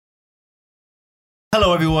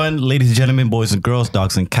Hello, everyone, ladies and gentlemen, boys and girls,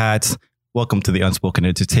 dogs and cats. Welcome to the Unspoken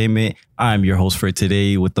Entertainment. I'm your host for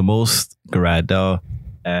today with the most, Garada.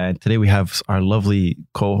 And today we have our lovely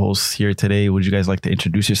co-hosts here today. Would you guys like to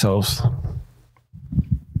introduce yourselves?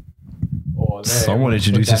 Oh, Someone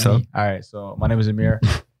introduce yourself. All right, so my name is Amir.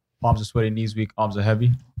 Palms are sweaty, knees weak, arms are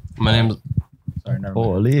heavy. My name is... Sorry, never mind.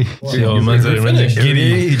 Holy. Yo, man's a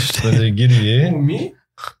giddy. Man's a giddy, yeah? Me?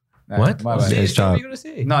 Nah, What? my bad. Nice job. What are you gonna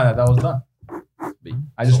say? No, that was done.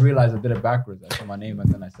 I just realized I did it backwards. I said my name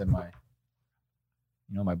and then I said my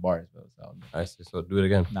bars. But I see, so do it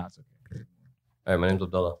again. nah, it's okay. All right, my name's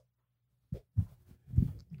Abdullah.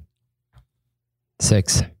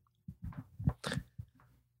 6.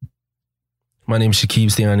 My name's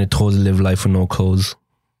Shakib, staying on your toes, live life with no clothes.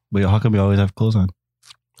 Wait, how come you always have clothes on?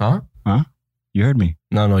 Huh? You heard me.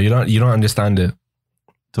 No, you don't understand it.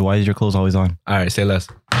 So why is your clothes always on? All right, say less.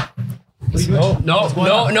 No. What's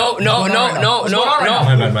going on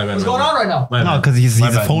right now? No, because he's a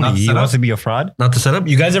bad. phony. Not He set wants up. to be a fraud. Not to set up.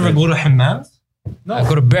 You guys ever go to hammams? No. I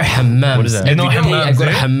go to bare hammams. What is that? Every No day hammams, I go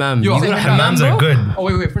to eh? hammam. Yo, You go to hammam, hammam, Hammams are bro? good.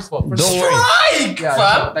 Oh wait. First of all, Don't worry.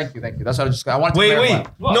 yeah, thank you. That's what I wanted to Wait. clarify.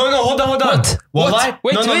 No, hold on. What? Wallahi.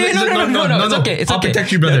 Wait, no, it's okay. It's I'll okay.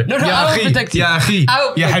 protect you, brother. No, Ya I will akhi. protect you. Ya akhi. I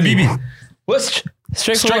will Ya protect you. habibi. What's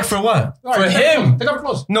strike Strike for what? All right, For him. Take off your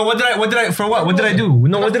clothes. No, what did I, for what? What did I do?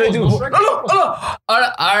 No, what did I do? All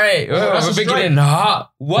right. that's We're a beginning strike.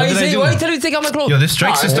 hot. Why did I do? you telling me to take off my clothes? Yo, this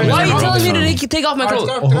strike system Why are you is telling me wrong. to take off my clothes?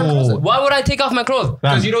 Take off your clothes. Why would I take off my clothes?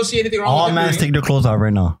 Because you don't see anything wrong All with mans it. take their clothes off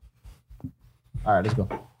right now. All right, let's go.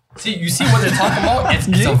 See, you see what they're talking about?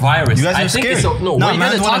 It's a virus. You guys I are think scared. It's a, no, Nah, what you guys man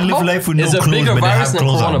are wanna talking live about life with no is a clothes, bigger but they have virus than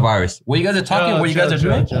clothes on. coronavirus. What you guys are talking, what you guys are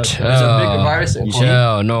doing, chill. it's a bigger virus than corona.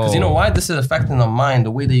 Yeah, no. Because you know why? This is affecting the mind,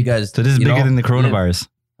 the way that you guys... So this is you bigger know, than the live. coronavirus.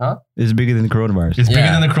 Huh? This is bigger than the coronavirus. It's bigger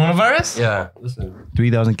Yeah. than the coronavirus? Yeah, listen.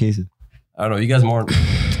 3,000 cases. I don't know, you guys more...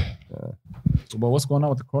 But what's going on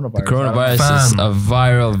with the coronavirus? The coronavirus is a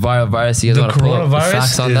viral virus. You guys The want to pull up the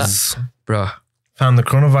facts coronavirus on that? is... Bro. Fam, the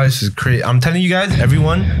coronavirus is crazy. I'm telling you guys,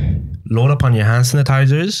 everyone, load up on your hand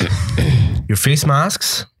sanitizers, your face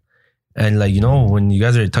masks, and when you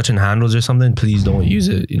guys are touching handles or something, please don't use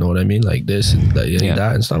it. You know what I mean? Like this and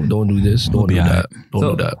that and stuff. Don't do this. Don't do that.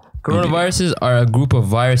 Don't do that. Coronaviruses are a group of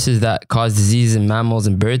viruses that cause disease in mammals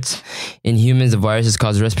and birds. In humans, the viruses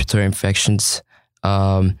cause respiratory infections.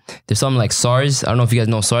 There's something like SARS. I don't know if you guys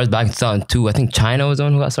know SARS. Back in 2002, I think China was the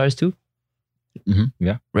one who got SARS too.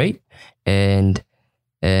 Yeah. Right? And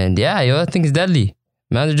yeah, that thing is deadly.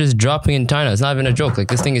 Man, they're just dropping in China. It's not even a joke. Like,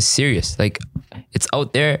 this thing is serious. Like, it's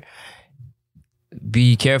out there.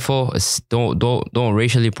 Be careful. Don't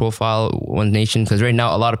racially profile one nation, because right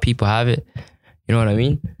now a lot of people have it. You know what I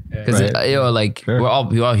mean? Because Sure. we're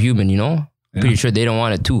all human. You know. Yeah. Pretty sure they don't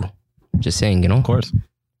want it too. Just saying. You know. Of course.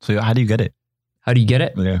 So how do you get it? How do you get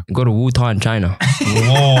it? Yeah. Go to Wuhan, China.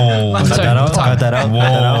 Whoa. I'm sorry, Wuhan. Cut that out.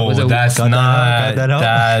 Whoa, Was it- that's cut that out, cut that out.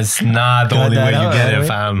 that's not the Cut only that way you out, get it, right?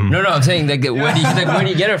 fam. No, I'm saying where do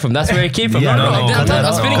you get it from? That's where it came from. Yeah, no. no, Like, cut that I'm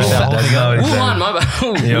out. spinning Cut that out. That's not what he said. Wuhan, my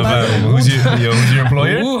bad. Yo, fam, who's your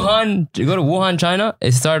employer? Wuhan, you go to Wuhan, China.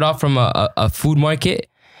 It started off from a food market.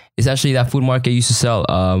 Essentially, that food market used to sell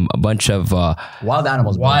a bunch of Wild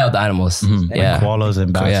animals. bro. wild animals. Yeah, Koalas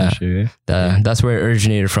and bats Yeah. and shit. Yeah? that's where it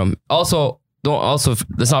originated from. Also,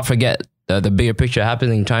 let's not forget the bigger picture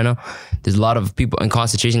happening in China. There's a lot of people in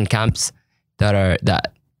concentration camps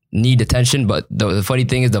that need attention, but the funny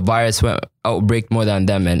thing is the virus went outbreak more than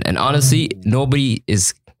them, and honestly, nobody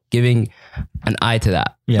is giving an eye to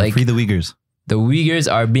that. Yeah, Like, free the Uyghurs. the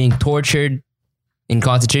Uyghurs are being tortured in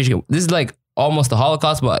concentration. This is like almost the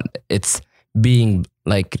Holocaust, but it's being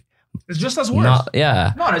like It's just as worse. not.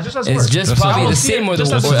 Yeah, No, it's just as it's worse. just Just probably as the worse. same or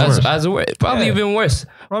Just the as worse. worse. Worse. Probably Yeah. even worse.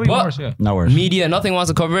 Probably but- worse, yeah. Not worse. Media, nothing wants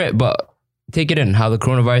to cover it, but take it in how the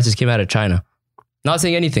coronavirus came out of China. Not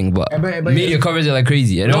saying anything, but But media covers it like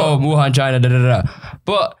crazy. And Wuhan, China,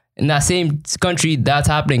 But in that same country, that's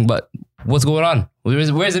happening. But what's going on? Where's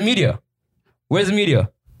the media? Where's the media?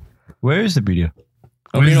 Where is the media?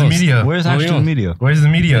 Where's the knows? media? Where's Nobody actual knows. media? Where's the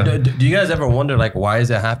media? Do you guys ever wonder, like, why is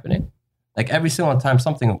it happening? Like, every single time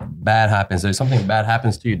something bad happens, or something bad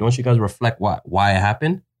happens to you, don't you guys reflect why it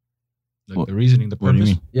happened? Like the reasoning, the What do you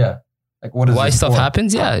purpose. mean? Yeah. Like, what is Why this stuff for?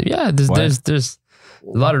 happens? Yeah. Why? There's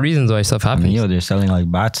a lot of reasons why stuff I happens. mean, they're selling like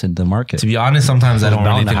bats in the market. To be honest, sometimes I It was don't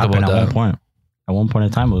really bound to think happen about at one that. point. At one point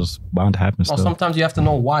in time, it was bound to happen. Well, Still, sometimes you have to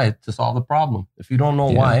know why to solve the problem. If you don't know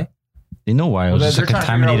Yeah. why, they know why. It was Well, just a they're trying to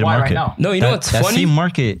figure out contaminated why market. right now. No, you know what's that funny? same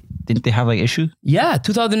market, didn't they have like issues? Yeah,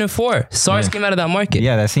 2004. SARS came out of that market.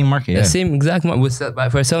 Yeah, that same market. The Yeah. same exact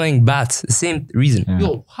market. For selling bats. The same reason. Yeah.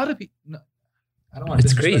 Yo, how do people... I don't want to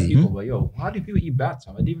It's disrespect crazy. people, but yo, how do people eat bats?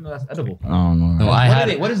 I didn't even know that's edible. I don't know. No, I What had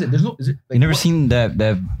are they- what is it? There's no. Is it? Like, You never what- seen that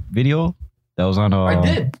video that was on I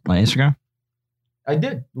did. on Instagram? I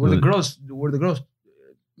did. Were the girls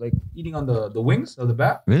like eating on the wings of the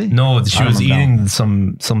bat? Really? No, she I was remember eating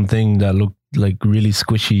something that looked like really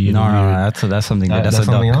squishy. and No, weird. that's something. That- That's that's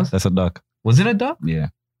a duck. something else? That's a duck. Was it a duck? Yeah,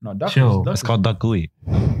 No, duck. Chill. Duck it's called duck gooey.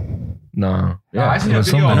 No. Yeah, I seen it a was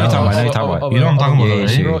video. something else. I know what you're talking about. You know what I'm talking about, A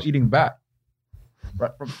right? girl eating bat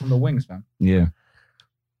right from the wings, man. Yeah,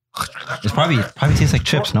 it's probably tastes like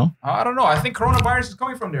chips. No, I don't know. I think coronavirus is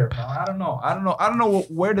coming from there. Man. I don't know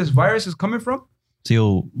where this virus is coming from. so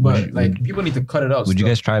yo, But like, people need to cut it out. would you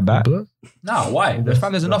guys try bat? Nah, why?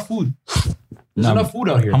 There's enough food. There's Nah, enough food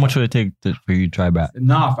out here. How much would it take for you to try bat?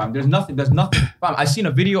 Nah, fam. There's nothing. Fam, I seen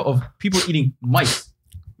a video of people eating mice.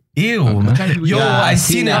 Ew. Okay. Yo, Yeah, I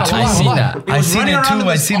seen it that. too. I seen that. It I was seen running it around too. on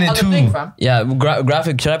I the- seen on it the too. thing, fam. Yeah,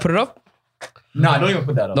 graphic. Should I put it up? Nah, don't even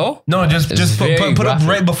put that up. No. No, just It's put very up graphic.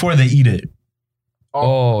 right before they eat it.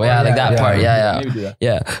 Oh, yeah, like that part. Yeah. Maybe do that.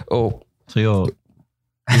 Yeah. Oh, So yo,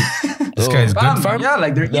 This guy's good, Fam, fam. yeah,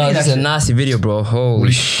 like they're eating no, that this is a shit. nasty video, bro. Holy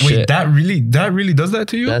Wait, shit. that really does that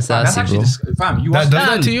to you? That's Fam, that's nasty, actually bro. fam. You that watch does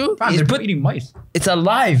that? that to you? Fam, He's they're put- eating mice. It's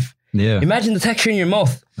alive. yeah, Imagine the texture in your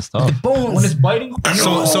mouth. that's tough. The bones. When it's biting.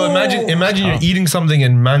 So imagine you're eating something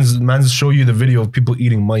and man's show you the video of people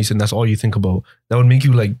eating mice and that's all you think about. That would make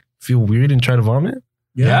you like feel weird and try to vomit?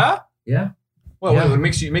 Yeah. Yeah. Well, Yeah. what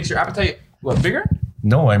makes your appetite what bigger?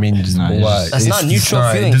 No, I mean just Nah, it's why? just- That's not neutral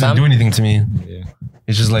It feeling, doesn't fam. do anything to me. Yeah.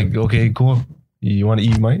 It's just like, okay, cool. You want to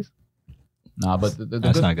eat mice? Nah, but the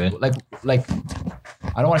That's not good. Like,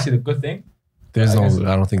 I don't want to say the good thing. There's I no. guess-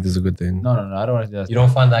 I don't think this is a good thing. No, I don't want to say that. You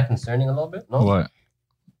don't find that concerning a little bit? No. What?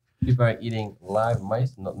 People are eating live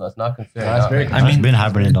mice. No, it's not concerning. That's very. I mean, It's been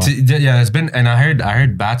happening though. Yeah, it's been, and I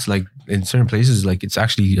heard bats like in certain places, like it's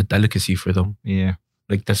actually a delicacy for them. Yeah,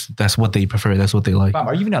 Like that's what they prefer. That's what they like. Fam,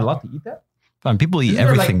 are you even allowed to eat that? fam, people eat Isn't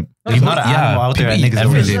there, like- everything. no, There's so- not an yeah, animal out there that people eat niggas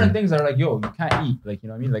don't There's everything. eat. certain things that are like, yo, you can't eat. Like, you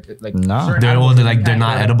know what I mean? Like. Nah. certain They're animals they're you like they're can't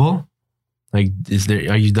not eat. edible. Like, is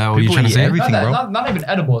there? Are you that what you're People trying to eat say? everything. Not, bro. not even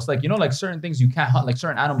edible. It's like, you know, like certain things you can't hunt, like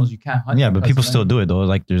certain animals you can't hunt. Yeah, but because, people you know, still do it though.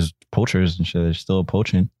 Like there's poachers and shit. They're still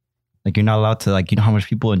poaching. Like you're not allowed to. Like you know how much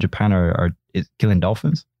people in Japan are killing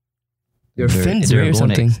dolphins? Your They're- fins they're or going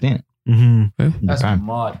something. extinct Mm-hmm. in That's Japan.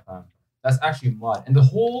 mud, fam. That's actually mud. And that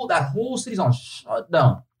whole city's on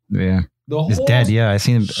shutdown. Yeah, The it's whole dead. Yeah, I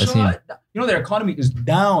seen. shutdown. You know, their economy is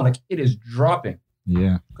down. Like, it is dropping.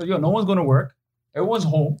 Yeah, Because, yo, no one's going to work. Everyone's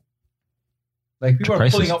home. Like, people It's a are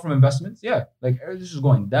crisis. pulling out from investments. Yeah. Like, this is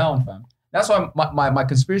going down, fam. That's why my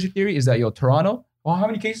conspiracy theory is that, yo, Toronto, well, how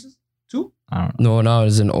many cases? 2? I don't know. No,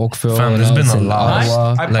 it's in Oakville. Fam, there's now been it's a in lot.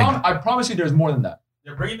 Ottawa. I promise you there's more than that.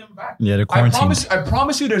 They're bringing them back. Yeah, they're I quarantined.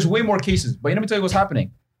 promise you there's way more cases. But let me tell you what's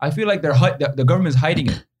happening. I feel like the government's hiding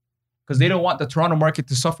it because they don't want the Toronto market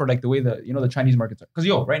to suffer like the way the Chinese markets are. Because,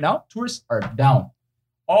 yo, right now, tourists are down.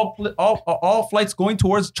 All flights going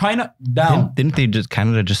towards China, down. Didn't they just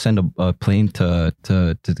Canada just send a plane to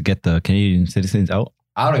get the Canadian citizens out?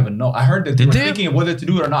 I don't even know. I heard that they Did were they? thinking of whether to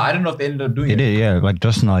do it or not. I don't know if they ended up doing They it. did. Yeah, like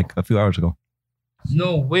just like a few hours ago.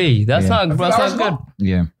 No way. That's Yeah. not. A few That's hours not good. ago?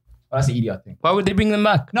 Yeah, Oh, that's the idiot thing. Why would they bring them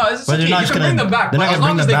back? No, it's But they're okay. not You just can gonna- bring them back. they're not but as gonna bring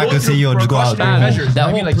long as them they back go and say, through yo, just go out precautionary there. measures. That I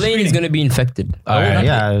mean, whole like plane is screening. going to be infected. All right. Already.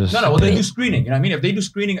 yeah. It's- No, well, they do screening. You know what I mean? If they do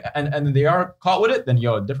screening and they are caught with it, then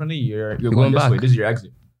yo, definitely you're going going this back. way. This is your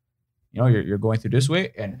exit. You know, you're going through this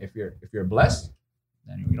way, and if you're blessed,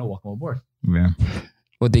 then welcome aboard. Yeah.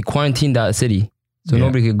 Well, they quarantined that city, so Yeah.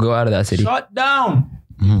 nobody could go out of that city. Shut down.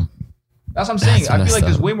 Mhm. That's what I'm saying. That's I feel messed like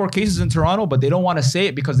there's up. way more cases in Toronto, but they don't want to say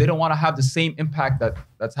it because they don't want to have the same impact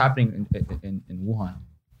that's happening in Wuhan,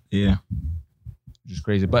 Yeah. which is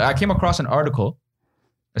crazy. But I came across an article.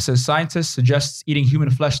 It says scientists suggest eating human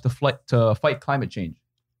flesh to fight climate change.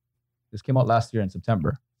 This came out last year in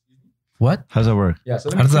September. What? How's that work? Yeah. So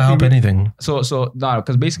let How me does that help quickly read- anything? So no,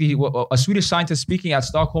 because basically a Swedish scientist speaking at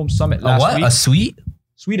Stockholm Summit A last what? week. A sweet?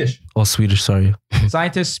 Swedish Oh, Swedish. Sorry.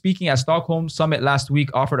 scientists speaking at Stockholm Summit last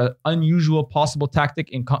week offered an unusual possible tactic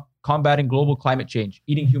in combating global climate change: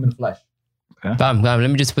 eating human flesh. Fam, let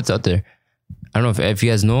me just put this out there. I don't know if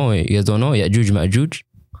you guys know. You guys don't know. Ya'juj Ma'juj.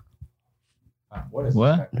 What is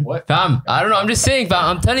What? What? Fam, I don't know. I'm just saying, fam.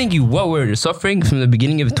 I'm telling you what we're suffering from the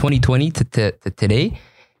beginning of 2020 to today.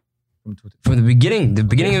 From the beginning of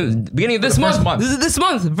this The first month.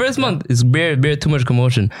 month. First month is bear too much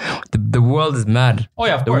commotion. The world is mad. Oh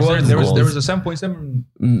yeah, of The course. world There is was a 7.7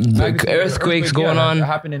 magnitude Earthquakes going that on.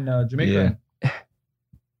 happened in Jamaica. Yeah.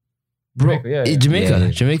 Bro, Jamaica, yeah. Jamaica,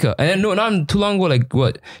 Yeah. Jamaica. And then, no, not too long ago, like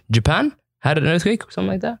what? Japan had an earthquake or something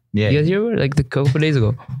like that? Yeah. You guys hear about it? Like a couple of days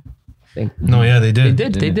ago. No, yeah, they did.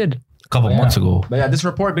 They did. couple Yeah. months ago. But yeah, this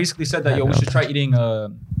report basically said that we should try eating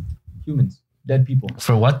humans, dead people,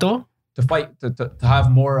 For what though? to fight to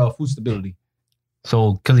have more food stability.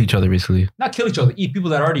 So kill each other basically. Not kill each other, eat people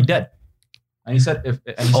that are already dead. And he said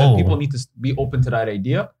Oh. people need to be open to that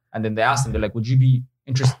idea. And then they asked him, they're like, would you be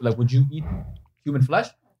interested? Like, would you eat human flesh?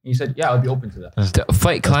 And he said, yeah, I would be open to that. To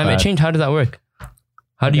fight climate bad. change, how does that work?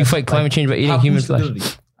 How do you Yes, fight climate change by eating Have food human flesh?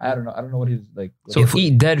 stability. I don't know what he's like. So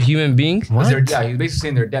eat dead human beings? Because What? he's basically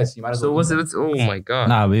saying they're dead. So you might as well. eat them. Oh my god.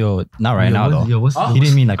 Nah, but yo, not right now though. What's Huh? He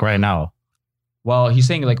didn't mean like right now. Well, he's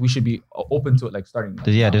saying like we should be open to it, like starting. Like,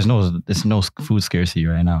 Yeah, now. there's no food scarcity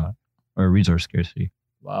right now, or resource scarcity.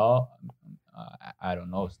 Well, I don't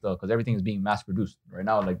know still because everything is being mass produced right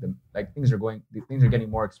now. Things are getting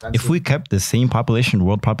more expensive. If we kept the same population,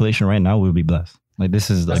 world population right now, we'd be blessed. Like this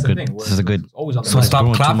is That's a the good. thing. This is a good. It's always on the So rise. stop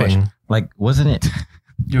growing too much. clapping. Like, wasn't it?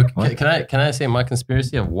 What? Can I say my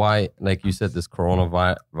conspiracy of why, like you said, this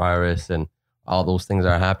coronavirus and all those things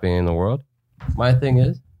are happening in the world? My thing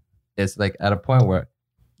is, it's like at a point where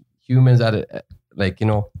humans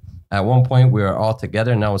at one point we were all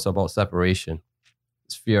together. Now it's about separation.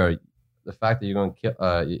 It's fear. The fact that you're going to kill,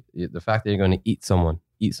 the fact that you're going to eat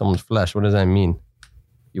someone's flesh. What does that mean?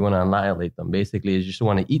 You want to annihilate them. Basically, you just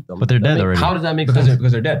want to eat them. But they're dead already. How does that make because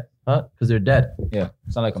sense? they're dead. Huh? Because they're dead. Yeah,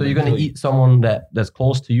 it's not like So you're going to eat someone that's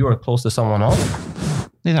close to you or close to someone else?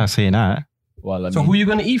 They're not saying that. Well, So who are you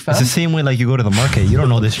going to eat, fam? It's the same way like you go to the market. You don't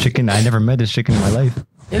know this chicken. I never met this chicken in my life.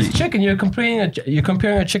 It's chicken. You're comparing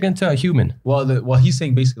a chicken to a human. Well, he's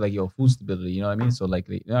saying basically like food stability. You know what I mean? So like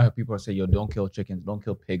you know how people say don't kill chickens, don't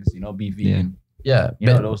kill pigs. Be vegan. Yeah, You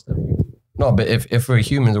know but, those stuff. no, but if we're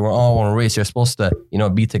humans, we're all one race. You're supposed to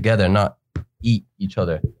be together, not eat each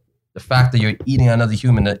other. The fact that you're eating another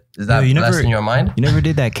human, is that you less never- in your mind? You never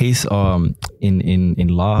did that case in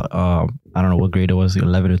law. I don't know what grade it was,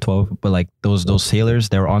 11 or 12, but like those sailors,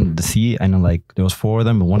 they were on the sea and then like there was 4 of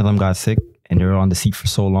them, and one of them got sick and they were on the sea for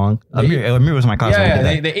so long. Amir was in my class. when we did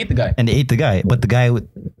that. They ate the guy. And they ate the guy, but the guy,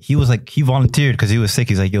 he was like, he volunteered because he was sick.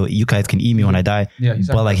 He's like, yo, you guys can eat me when I die. Yeah, he's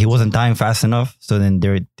But like he wasn't dying fast enough. So then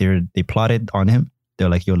they plotted on him. They're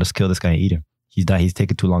like, yo, let's kill this guy and eat him. He's died. He's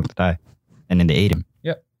taking too long to die. And then they ate him.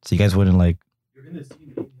 Yeah. So you guys wouldn't like.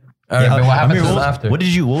 All right, but what happened Amir, to him what, after? what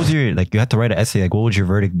was your, like, you had to write an essay. Like, what would your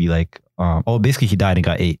verdict be like? Basically he died and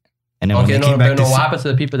got ate. And then when Okay, they came back to what happened to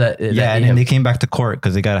the people that? yeah, that and ate then him? they came back to court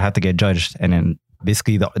because they had to get judged. And then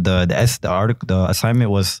basically the assignment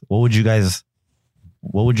was, what would you guys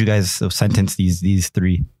sentence these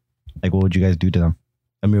 3? Like, what would you guys do to them?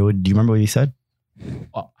 Amir, do you remember what you said?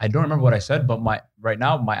 I don't remember what I said, but my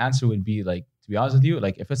answer would be like, to be honest with you,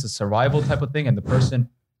 like if it's a survival type of thing and the person,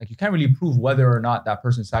 like you can't really prove whether or not that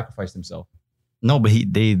person sacrificed himself. No, but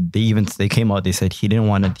they came out. They said he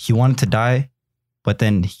wanted to die, but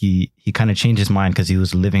then he kind of changed his mind because he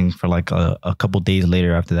was living for like a couple days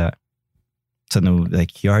later after that. So no,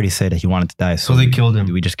 like he already said that he wanted to die. So they killed him.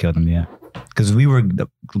 We just killed him, yeah, because we were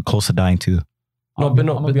close to dying too. I'm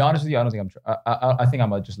gonna be honest with you. I don't think I think I'm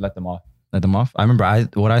gonna just let them off. Let them off. I remember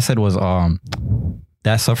what I said was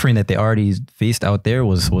that suffering that they already faced out there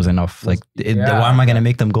was enough. Like, why am I gonna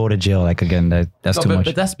make them go to jail? Like again, that's too much.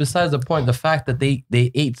 But that's besides the point. The fact that they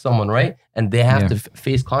ate someone, right, and they have Yeah. to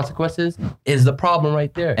face consequences is the problem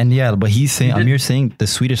right there. And yeah, but he's saying, He did- Amir's saying, the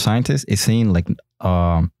Swedish scientist is saying like,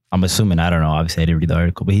 I'm assuming, I don't know, obviously I didn't read the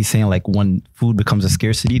article, but he's saying like when food becomes a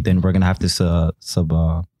scarcity, then we're gonna have to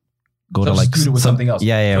go to like Substitute it with something else.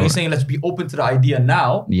 Yeah. So he's saying let's be open to the idea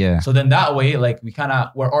now. Yeah. So then that way, like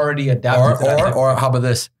we're already adapted to that. type- Or how about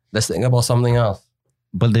this? Let's think about something else.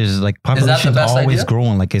 But there's like that the population best always idea?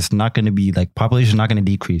 growing. Like it's not gonna be like population is not gonna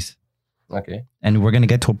decrease. Okay. And we're gonna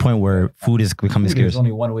get to a point where food is becoming Food, scarce. there's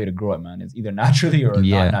only one way to grow it, man. It's either naturally or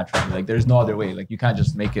Yeah. not naturally. Like there's no other way. Like you can't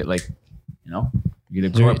just make it like, you either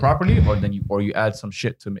grow it properly or you add some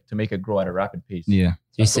shit to make it grow at a rapid pace. Yeah.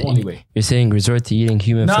 That's the only way. You're saying resort to eating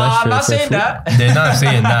human No, flesh I'm for, not for saying food? that. They're not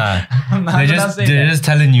saying that. I'm They're just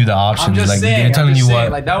telling you the options. I'm just like saying. they're telling I'm just you saying,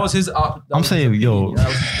 what. like that was his. I'm saying, yo. that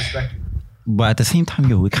was his perspective. But at the same time,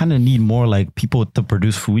 we kind of need more like people to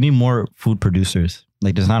produce food. We need more food producers.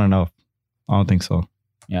 Like there's not enough. I don't think so.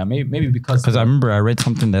 Yeah, maybe because Because I remember I read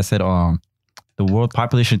something that said the world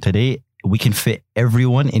population today, we can fit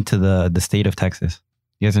everyone into the state of Texas.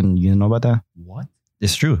 You guys you know about that? what?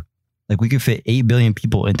 It's true. Like we could fit 8 billion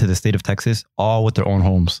people into the state of Texas, all with their own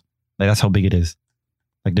homes. Like that's how big it is.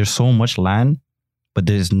 Like there's so much land, but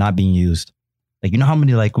it's not being used. Like you know how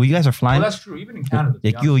many like when you guys are Well, flying, that's true. Even in Canada, to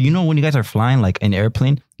be like you know when you guys are flying like in an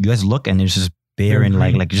airplane, you guys look and it's just barren,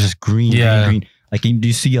 Green. like just green, Yeah. green. Like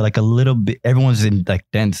you see like a little bit. Everyone's in like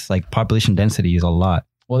dense, like population density is a lot.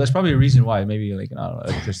 Well, there's probably a reason why. Maybe like I don't know,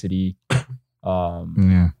 electricity.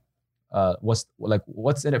 Yeah.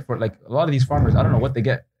 what's in it for like a lot of these farmers? I don't know what they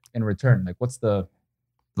get in return. Like what's the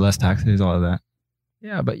Less taxes, all of that.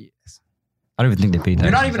 but I don't even think they pay taxes.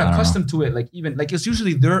 they're not even I don't know. accustomed to it. Like even like it's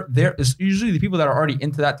usually it's usually the people that are already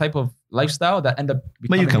into that type of lifestyle that end up But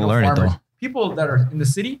becoming you can learn it farmers. though. People that are in the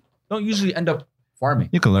city don't usually end up farming.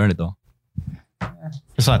 You can learn it though.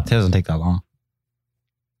 It doesn't take that long.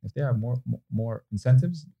 If they have more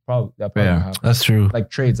incentives, probably that Yeah. will happen. That's true. Like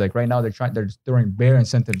trades, like right now they're throwing bare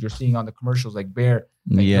incentives. You're seeing on the commercials like bare.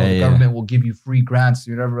 Like, Yeah, the yeah. government will give you free grants,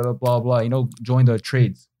 whatever, blah blah blah. You know, join the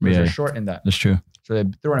trades. Yeah. They're short in that. That's true. So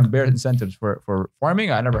they're throwing bare incentives for farming.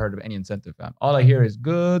 I never heard of any incentive, fam. All I hear is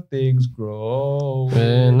good things grow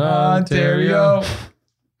In Ontario.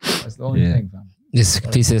 That's the only Yeah. thing, fam.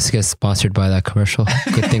 Please get sponsored by that commercial.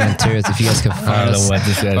 Good thing Ontario. If you guys can I find don't know us, what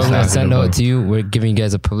this we're guy's gonna talking send out about. to you. We're giving you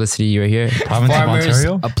guys a publicity right here. Province of Farmers,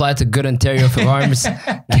 Ontario? apply to Good Ontario for farmers.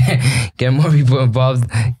 Get more people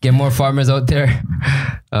involved. Get more farmers out there.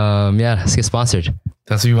 Let's get sponsored.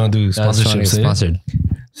 That's what you want to do. That's trying to Sponsorship. get sponsored.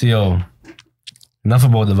 So, yo, enough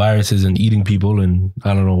about the viruses and eating people and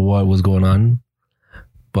I don't know what was going on.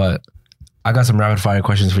 But I got some rapid fire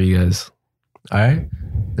questions for you guys. All right?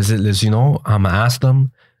 Let's I'm going to ask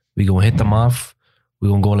them. We going to hit them off. We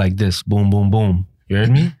going to go like this. Boom, boom, boom. You heard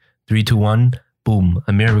me? 3, 2, 1. Boom.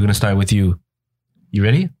 Amir, we're going to start with you. You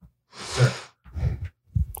ready? Sure.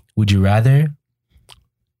 Would you rather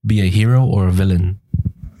be a hero or a villain?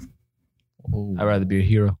 I'd rather be a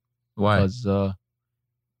hero Why? because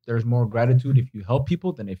there's more gratitude if you help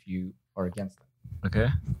people than if you are against them. Okay.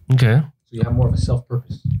 Okay. So you have more of a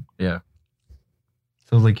self-purpose.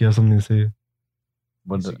 Sounds like you have something to say.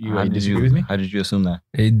 So you disagree with me? How did you assume that?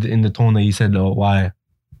 In the tone that you said, why?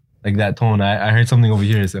 Like that tone. I heard something over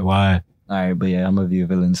here that said, why? All right, but yeah, I'm gonna be a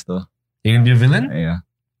villain still. You're going to be a villain? Yeah.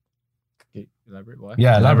 Okay, elaborate why?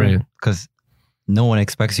 Yeah, elaborate. Because no one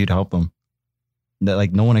expects you to help them.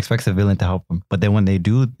 No one expects a villain to help them. But then when they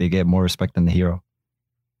do, they get more respect than the hero.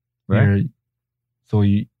 Right?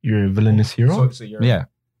 You're a villainous hero? So you're Yeah.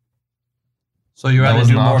 So you That rather was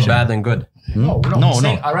do an more option. bad than good? no. I'm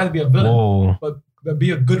saying I'd rather be a villain, Whoa. but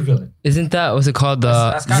be a good villain. Isn't that what's it called?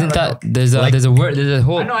 That's kind Isn't of that there's a word? There's a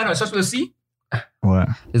whole. I know. It starts with a C. What?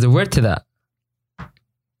 There's a word to that.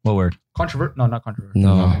 What word? Controvert? No, not controvert.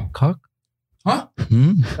 No, Cock? Huh?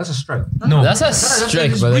 Hmm? That's a strike. No. that's a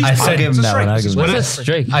strike, brother. I said- I'll give him that one. I'll give him What that. What's a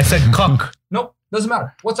strike? I said cock. No, doesn't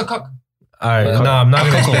matter. What's a cuck? All right. No, I'm not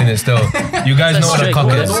going to explain it still. You guys know what a Strike. cock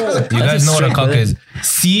What is. is- You That's guys a know what a strike, cock brother. is.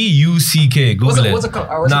 CUCK. Google What's a it. cuck?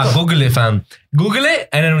 What's a Nah, cuck? Google it, fam. Google it.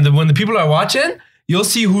 And then when the people are watching, you'll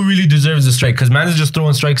see who really deserves the strike. Because man is just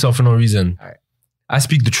throwing strikes out for no reason. All right. I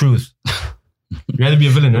speak the truth. You'd rather be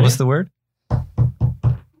a villain, right? What's the word?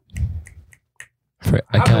 I have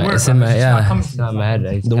the can't. word, It's in but my it's not coming It's to not me. my head.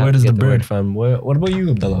 I just The can't word is the get bird, fam. What about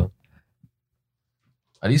you, Abdullah?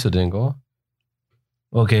 Aliso didn't go.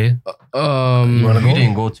 Okay. You wanna go?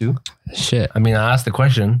 didn't go too. Shit. I mean, I asked the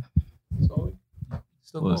question. So,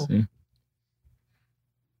 still We'll go. see.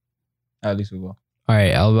 At least we go. All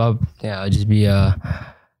right. I'll just be a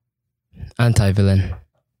anti-villain.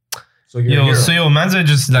 So you're a hero. So man's are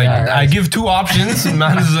just like, Yeah, I give two options.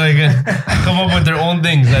 Man's like, come up with their own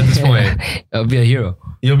things at this point. I'll be a hero.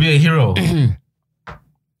 You'll be a hero.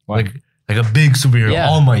 like a big superhero. Yeah.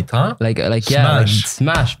 All Might, huh? Like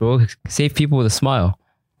smash, bro. Save people with a smile.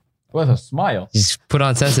 With a smile. Just put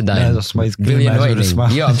on That's Sensodyne. a smile. Brilliant Imagine with a whitening.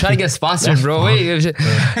 smile. Yo, I'm trying to get sponsored, bro. Wait.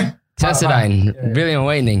 Sensodyne. Brilliant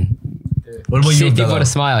whitening. What about you, Save people Abdullah? with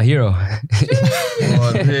a smile. Hero. That's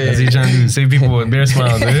what you trying to do. Save people with bare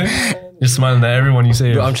smiles, dude. You're smiling at everyone you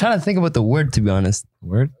say. Bro, I'm trying to think about the word, to be honest.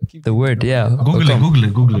 Word? The word, yeah.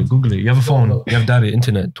 Google it. You have a phone. You have data,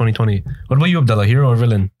 internet, 2020. What about you, Abdullah? Hero or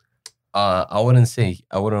villain? I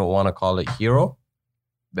wouldn't want to call it hero,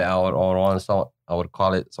 but I would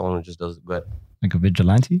call it someone who just does good. Like a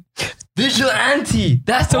vigilante? Vigilante.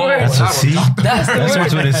 That's the word. That's a C? That's the That word.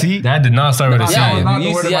 starts with a C? That did not start with a C. Yeah, not the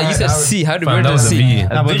you, word in yeah, my you head. said That was- C. How did Fam, word that was a C? V.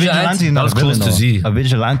 No, but vigilante is That not was a villain, close to though. Z. A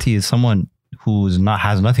vigilante is someone who's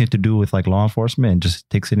has nothing to do with like law enforcement and just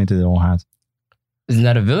takes it into their own hands. Isn't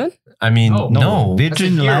that a villain? I mean, No. no.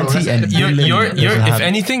 Vigilante That's a hero. and You're- villain You're, doesn't if have-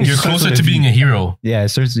 anything, it you're starts closer with to a V. being a hero. Yeah, it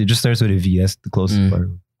just starts with a V. That's the closest Mm. part.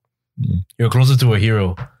 You're closer to a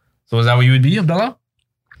hero. So is that what you would be, Abdullah?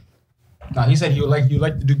 No, he said you like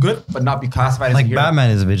to do good, but not be classified as Like a hero.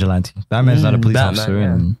 Batman is a vigilante. Batman is not a police Batman, officer.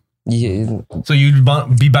 yeah. And Yeah. So you'd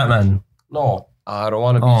be Batman. No, I don't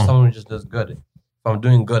want to be Oh. someone who just does good. If I'm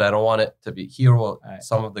doing good, I don't want it to be hero. Alright.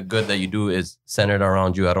 Some of the good that you do is centered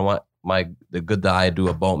around you. I don't want the good that I do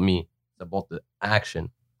about me. It's about the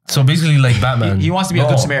action. So basically, like Batman. He wants to be a No.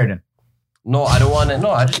 good Samaritan. No, I don't want it. No,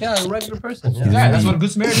 I just a regular person. Yeah. Yeah, that's what a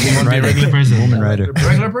good Samaritan is. Be a regular person. Woman rider. A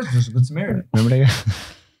regular person is a good Samaritan. Remember that guy?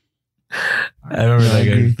 I remember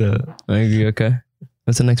that guy. I agree. Okay.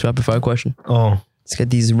 What's the next rapid fire question? Oh, Let's get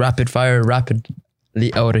these rapidly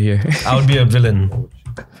out of here. I would be a villain.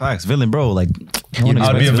 Facts, villain, bro. Like, no one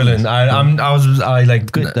I'd be a expects villain. I was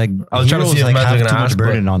good. Like, I was trying to heroes, see if like, Mads have were gonna too much ask, but-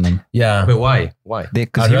 burden on them. Yeah. But why? Why?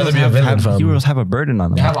 Because I'd rather be a villain, fam. heroes have a burden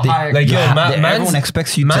on them. They have a high. Like, yo, everyone man's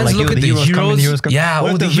expects you to man's like, look yo, at the the heroes come in, the heroes come. Yeah,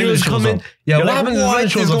 What oh, if the villain heroes shows come in. up? Yeah, You're what like, happens if the what villain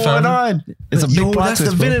is shows up, going fam? on? It's a big Yo, plot that's the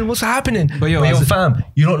twist, bro. villain. What's happening? But yo, But as a- fam,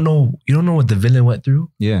 you don't know what the villain went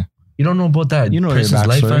through. Yeah. You don't know about that You know their person's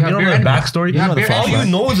life, backstory. fam. You You don't have know their bare backstory. You have bare All you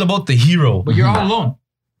enemies. know is about the hero. But you're all alone.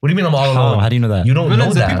 What do you mean I'm all alone? How do you know that? You don't know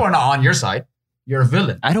Villains, the that. people are not on your side. You're a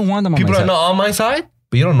villain. I don't want them on People my are side. not on my side,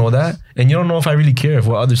 but you don't know that, and you don't know if I really care if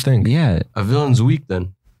what others think. Yeah. A villain's weak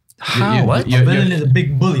then. How? What? A villain is a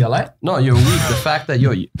big bully, alright? No, you're weak. The fact that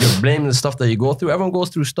you're blaming the stuff that you go through. Everyone goes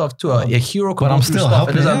through stuff too. A hero can But go I'm through still stuff.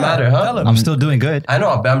 helping. It doesn't Yeah. matter, huh? I'm still doing good. I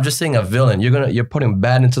know, but I'm just saying a villain. You're putting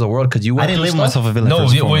bad into the world because you I went didn't through label stuff. myself a villain. No,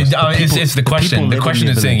 first and foremost. it's the question. people The label question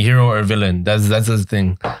me a is saying villain. hero or villain. That's the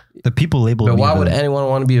thing. The people labeled But me why a would villain. anyone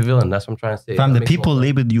want to be a villain? That's what I'm trying to say. Fam, That the makes people more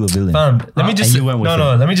sense. labeled you a villain. Fam, let me And just you went with it.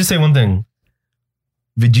 let me just say one thing.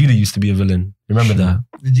 Vegeta used to be a villain. Remember that?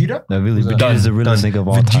 Vegeta? That really, Done, Vegeta is the realest nigga of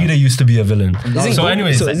all Vegeta time. used to be a villain. Isn't So Goku-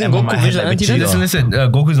 anyways, so isn't I'm on Goku my head like vigilante Vegeta. then? listen.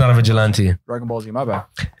 Goku's not a vigilante. Dragon Ball Z, my bad.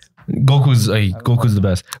 Goku's the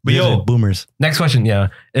best. But These are yo, boomers. next question. Yeah,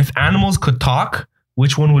 if animals could talk,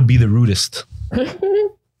 which one would be the rudest?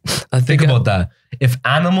 I Think about that. If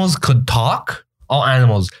animals could talk, all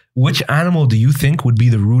animals, which animal do you think would be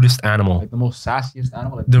the rudest animal? Like the most sassiest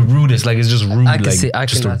animal. Like, The rudest, like it's just rude, I can like say- I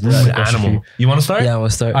just can a answer rude that question for animal. You want to start? Yeah, we'll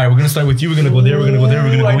start. All right, we're gonna start with you. We're gonna go there. We're gonna go there.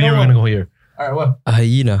 We're gonna go here. We're gonna go here. Alright, what? A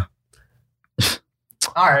hyena.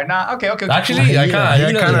 Alright, nah, okay. Actually, I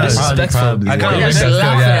Hyena kind is of. disrespectful. I kind Yeah, of they're wish that.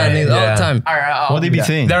 laughing at niggas all Yeah. the time. Alright, What they be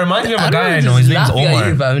saying? That reminds me of I a don't guy I just know. His name's laughing at Omar.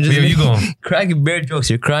 you, fam. But Just yo, you go. cracking bare jokes.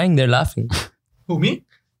 You're crying, they're laughing. Who, me?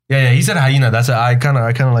 Yeah. He said hyena. That's I kind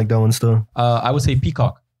of like that one still. I would say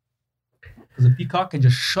peacock. Because a peacock can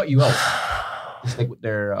just shut you out. Just like with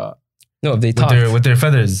their... No, if they talk. With their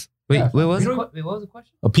feathers. Wait, Yeah. what was You it? know- Wait, what was the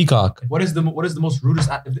question? A peacock. What is the most rudest...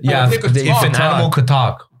 Yeah. if they could If talk. an animal could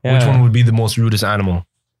talk, which Yeah. one would be the most rudest animal?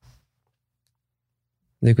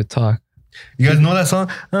 They could talk. You guys know that song?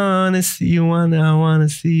 I wanna see you, I wanna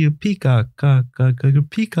see a peacock,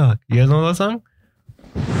 peacock. You guys know that song?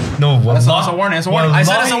 No, That's a warning. It's a warning. I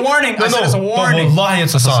said it's a warning. I said it's a warning. Wallahi,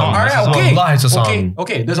 it's a song. Alright, okay. Wallahi, it's a song.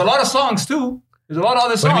 Okay. There's a lot of songs too. There's a lot of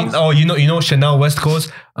other What do you mean? songs. Oh, you know Chanel West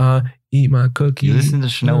Coast? Eat my cookie. You listen to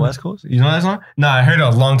Chanel West Coast? You know that song? Nah, I heard it a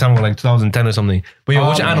long time ago, like 2010 or something. But yo,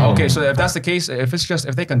 which animal? Okay, so if that's the case, if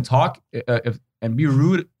they can talk and be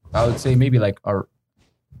rude, I would say maybe like a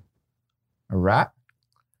rat.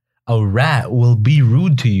 A rat will be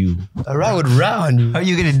rude to you. A rat would rat on you. How are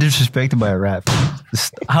you getting disrespected by a rat?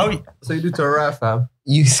 How? So you do to a rat, fam.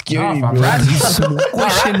 You scary, Nah, bro. rats.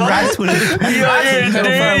 Squishing rats with Yo,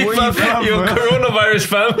 coronavirus,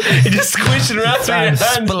 fam. You just squishing rats with your hand.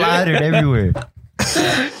 splattered everywhere.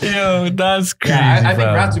 Yo, that's crazy. Yeah, I think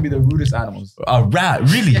fam. rats would be the rudest animals. A rat,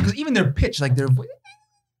 really? Yeah, because even their pitch, like their voice.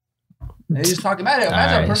 They just talking. Imagine a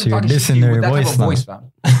Alright, person so you're talking shit to dissing you their with that type voice of now. voice,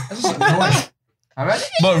 fam. That's just annoying. Imagine-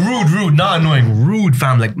 But rude, not annoying. Rude,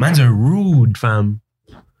 fam. Like, man's a rude, fam.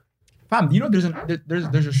 Fam, you know there's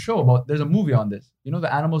a show about there's a movie on this. You know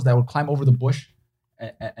the animals that would climb over the bush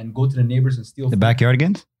and go to the neighbors and steal The food?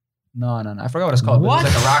 backyardigans? No. I forgot what it's called. But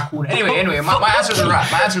it's like a raccoon. Anyway, my answer's a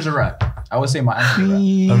rat. My answer's a rat. I would say my answer's a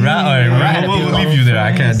rat. A rat? All right, we'll leave you there.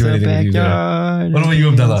 I can't do anything with you there. What about you,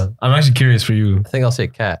 Abdullah? I'm actually curious for you. I think I'll say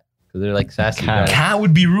cat because they're like sassy. Cat. guys. Cat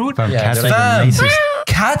would be rude? Fam, Yeah, cats they're are like- the nicest.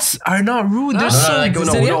 Cats are not rude. They're No, so like,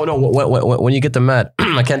 good. when you get them mad,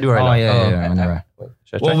 I can't do it right Oh, now. yeah. I know.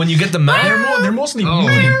 Should I try? Well, when you get the man, They're mostly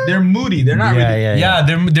moody. They're moody. They're not really. yeah,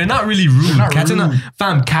 they're not really rude. not Cats are not. rude.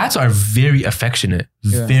 Fam, cats are very affectionate.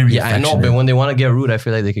 Yeah. Very Yeah, I affectionate. know, but when they want to get rude, I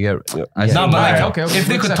feel like they could get. I Yeah. see No, but Lolo. like, okay, if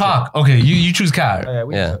they we could accept talk, okay, you choose cat.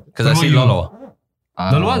 Yeah, because I What see about you?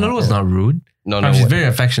 Lolo. Lolo's not rude. No, Fam, she's very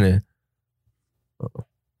affectionate.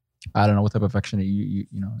 I don't know what type of affection you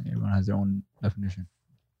know. Everyone has their own definition.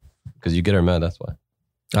 because you get her mad. That's why.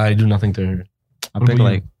 I do nothing to her. I'll What pick about you?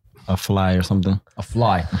 like a fly or something. A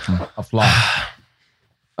fly. A fly.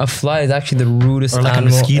 A fly is actually the rudest Or like a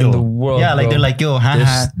animal mosquito. in the world. Yeah, like bro. they're like, yo,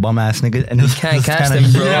 There's- bum ass nigga. And You can't catch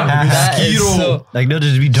them, bro. That is so- Like they'll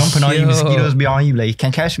just be jumping on you, Yo. mosquitoes be on you. Like you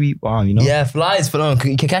can't catch me, you know? Yeah, flies. But no,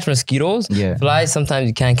 you can catch mosquitoes. Yeah. Flies sometimes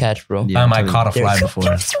you can't catch, bro. Yeah, I caught a fly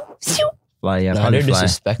before. Fly, yeah, Nah, probably they're fly.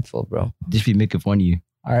 disrespectful, bro. Just be making fun of you.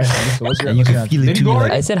 All right. So what's your? And you what's can your feel it Did you too, go like-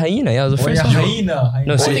 already? I said hyena. Yeah, it was the Oh, first yeah, one. hyena.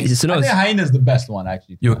 No, so- I think, so no, I think hyena is the best one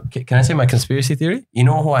actually. Yo, can I say my conspiracy theory? You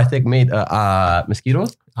know who I think made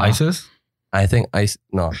mosquitoes? ISIS? I think ice.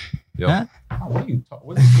 No. Yo. Huh? What are you?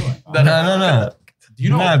 What are you doing? No. Do you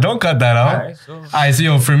know? Nah, don't cut that All out. right. So Alright, so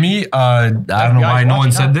yo, for me, I don't know why no one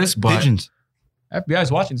watching said now. this, but Pigeons. FBI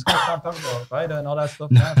is watching. It's kind of talking about Al-Qaeda and all that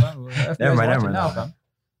stuff. No. FBI's Never mind, watching never now, mind. fam.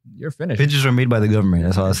 You're finished. Pigeons are made by the government.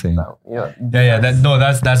 That's all I was saying. Yeah.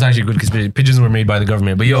 that's actually a good conspiracy. Pigeons were made by the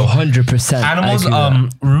government, but yo, 100%. animals,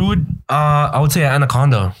 rude. I would say an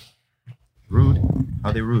anaconda. Rude.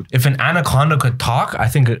 How they rude? If an anaconda could talk, I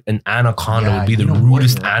think an anaconda Yeah, would be the you know what?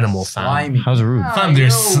 rudest animal, fam. Slimy. How's it rude? Fam, they're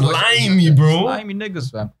slimy, bro. Slimy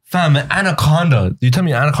niggas, fam. Fam, an anaconda. You tell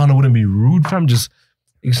me an anaconda wouldn't be rude, fam? Just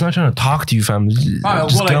it's not trying to talk to you, fam. Just Fam, it'll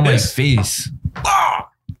just go get like on my this. face.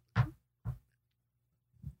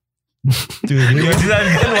 Dude, Yo, do that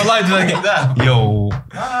again. Wallahi, do that again. Yo.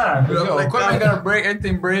 Yo, equipment gotta break.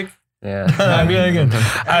 Anything break. Yeah. Do that again.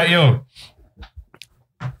 Alright, yo.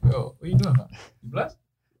 Yo, what you doing, fam? You blessed?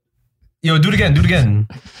 Yo, do it again. Do it again.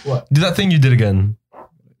 What? Do that thing you did again.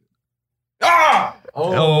 Oh,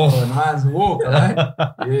 Oh. man's woke, right?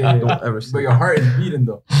 Yeah. Don't ever say But your heart is beating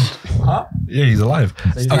though. Huh? Yeah, he's alive.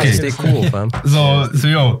 Okay, stay cool, fam.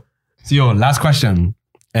 So yo, last question.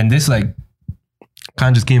 And this like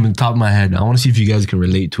kind of just came in the top of my head. I want to see if you guys can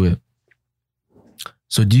relate to it.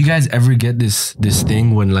 So do you guys ever get this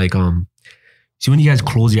thing when like see when you guys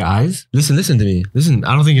close your eyes? Listen to me. Listen,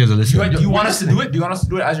 I don't think you guys are listening. Do you want us to do it? Do you want us to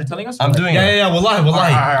do it as you're telling us? I'm doing it. Yeah. Wallahi. All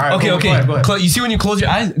right, Okay. go ahead. You see when you close your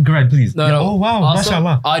eyes? Go ahead, please. No, Yeah, no. Oh wow, Also,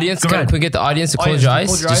 mashallah. audience, Go can ahead. we get the audience to close Audience, your to eyes?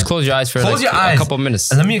 close your Just eyes. close your eyes for Close like your eyes. a couple minutes.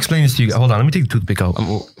 And let me explain this to you. Hold on, let me take the toothpick out.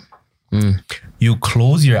 You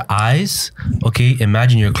close your eyes, okay?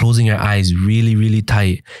 Imagine you're closing your eyes really, really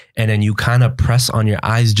tight. And then you kind of press on your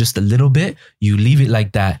eyes just a little bit. You leave it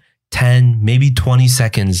like that 10, maybe 20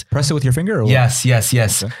 seconds. Press it with your finger or what? Yes.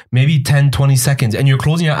 Okay. Maybe 10, 20 seconds. And you're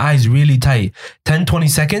closing your eyes really tight. 10, 20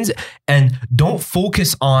 seconds. And don't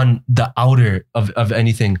focus on the outer of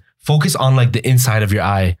anything. Focus on like the inside of your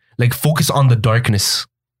eye. Like focus on the darkness.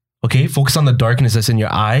 Okay? Focus on the darkness that's in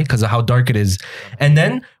your eye because of how dark it is. And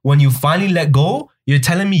then when you finally let go, you're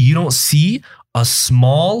telling me you don't see a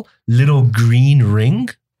small little green ring?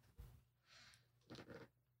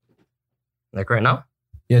 Like right now?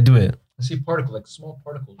 Yeah, do it. I see particles, like small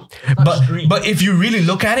particles. It's not just green. But if you really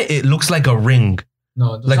look at it, it looks like a ring.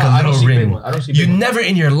 no, it's like not, a I don't little see big ring. one. I don't see You big one. never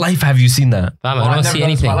in your life have you seen that. Fam, Well, I I've don't never see done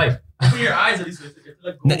this in anything. my life. Open your eyes at least. It's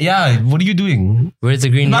like Yeah, what are you doing? Where's the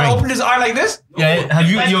green not ring? open his eye like this. Yeah, have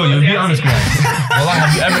you? Yo, be honest, man. Well,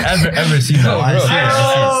 have you ever seen that? I see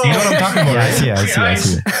it. You know what I'm talking about, Yeah, right? I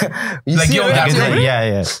see it. You Like, see yo, it? that You see ring? it?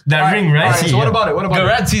 Yeah. That ring, right? All right, so what about it? What about it?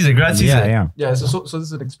 Grad sees it. Yeah. Yeah, so this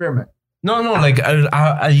is an experiment. No, like,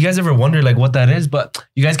 you guys ever wonder like what that is? But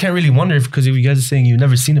you guys can't really wonder because you guys are saying you've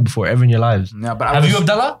never seen it before ever in your lives. Yeah, but Have you,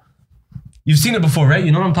 Abdallah? You've seen it before, right?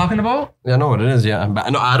 You know what I'm talking about? Yeah, I know what it is. Yeah, but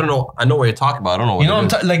I don't know. I know what you're talking about. I don't know what You know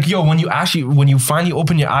what I'm like, yo, when you finally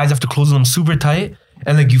open your eyes after closing them super tight,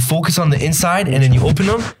 and like you focus on the inside, and then you open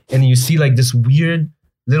them, and you see like this weird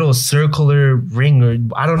little circular ring, or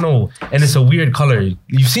I don't know, and it's a weird color.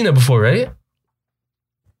 You've seen it before, right?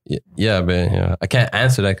 Yeah, but yeah, I can't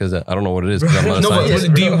answer that because I don't know what it is. 'Cause I'm not a No, but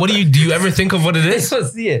scientist. do you ever think of what it is?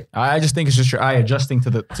 see it. I just think it's just your eye adjusting to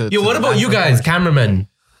the. Yo, what about you guys, cameramen?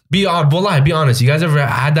 Be honest. You guys ever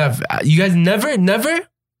had that? You guys never?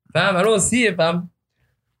 Fam, I don't see it, fam.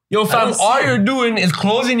 Yo, fam, don't see all it. you're doing is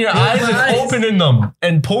closing your eyes my and eyes. opening them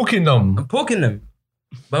and poking them. I'm poking them.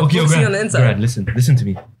 But I'm Okay, focusing Grad, on the inside. Grad, listen to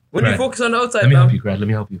me. When you Grad, focus on the outside, let me fam. help you, Grad. Let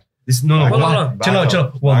me help you. No, Hold on, wallahi, hold on. chill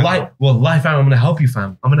out. Wallahi, fam, I'm gonna help you,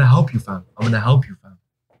 fam. I'm gonna help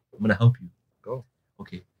you. Go.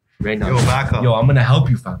 Okay, right now. back up. Yo, I'm gonna help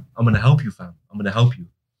you, fam. I'm gonna help you.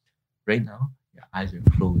 Right now, your eyes are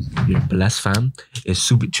closed. You're blessed, fam. It's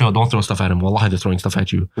super chill. Don't throw stuff at him. Wallahi, they're throwing stuff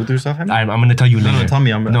at you. Who threw stuff at me? I'm gonna tell you later. No, tell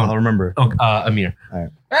me. No. I'll remember. Oh, Amir.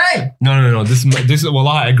 Hey, No. This is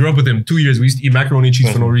wallahi. I grew up with him 2 years. We used to eat macaroni and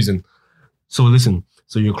cheese for no reason. So listen.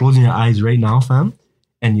 So you're closing your eyes right now, fam,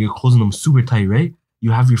 and you're closing them super tight, right?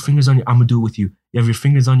 You have your fingers on your. I'm gonna do it with you. You have your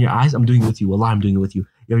fingers on your eyes. I'm doing it with you. Wallahi, I'm doing it with you.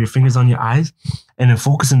 You have your fingers on your eyes, and then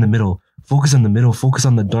focus in the middle. Focus on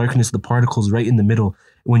the darkness, the particles right in the middle.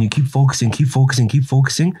 When you keep focusing,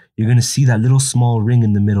 you're gonna see that little small ring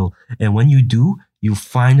in the middle. And when you do, you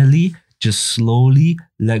finally just slowly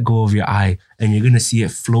let go of your eye, and you're gonna see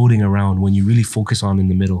it floating around when you really focus on in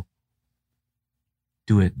the middle.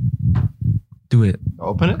 Do it.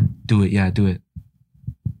 Open it. Do it. Yeah, do it.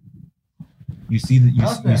 You see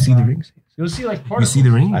the rings? You'll see like You particles. see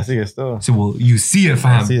the ring? I see it still. So well, you see it, I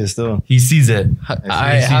fam. see it still. He sees it.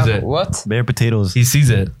 I sees have it. what? Bare potatoes. He sees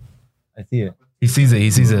it. I see it. He sees it. He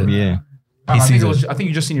sees it. Yeah. I sees think, it. I think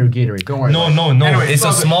you just seen your Gatorade. Don't worry. No, about it. no. Anyway, it's a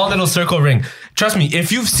all good. small little circle ring. Trust me,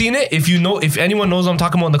 if you've seen it, if anyone knows what I'm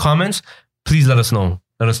talking about in the comments, please let us know.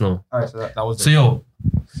 Let us know. All right, so that was So it. yo,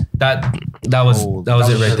 that was Oh, that was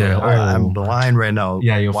that it was right it. there. All right, I'm blind right now.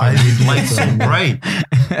 Yeah, you're Why fine. is the light so bright?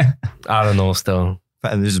 I don't know still.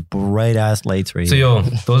 And there's bright ass lights right So here. yo,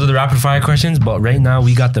 those are the rapid fire questions. But right now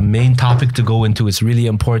we got the main topic to go into. It's really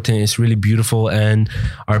important. It's really beautiful, and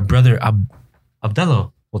our brother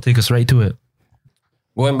Abdallah will take us right to it.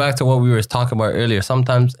 Going back to what we were talking about earlier,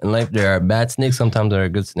 sometimes in life there are bad snakes, sometimes there are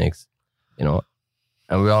good snakes, you know.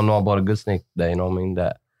 And we all know about a good snake that, you know what I mean,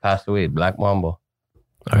 that passed away, Black Mamba.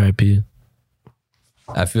 R.I.P.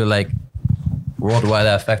 I feel like worldwide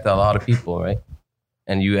that affected a lot of people, right?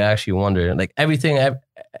 And you actually wonder, like every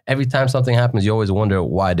time something happens, you always wonder,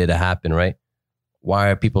 why did it happen, right? Why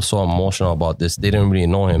are people so emotional about this? They didn't really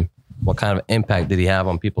know him. What kind of impact did he have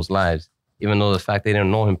on people's lives? Even though the fact they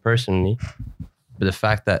didn't know him personally, but the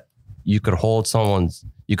fact that you could hold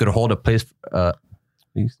a place, what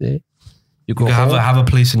do you say? You could You have a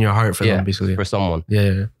place in your heart for yeah, them, basically. for someone.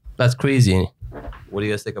 Yeah. That's crazy. What do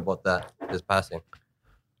you guys think about that? This passing.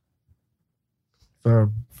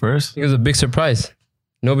 First, It was a big surprise.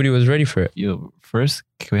 Nobody was ready for it. first,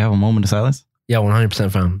 can we have a moment of silence? Yeah,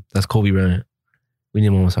 100% fam. That's Kobe Bryant. We need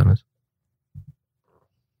a moment of silence.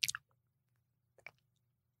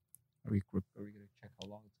 Are we gonna check how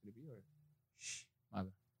long it's gonna be? Or? My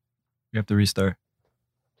bad. We have to restart.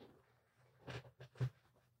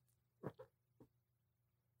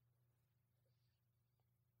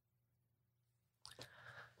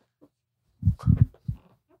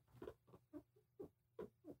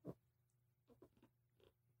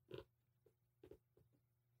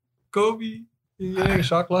 Kobe. You getting a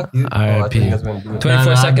shock lock? R.I.P. 24 seconds.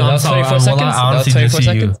 That was 24 seconds. That was 24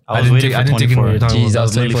 seconds. I was waiting for 24. Jeez, that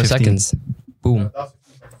was literally 24 15. seconds. Boom.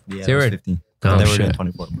 Yeah, Say that was word. 15. Oh, they were shit. doing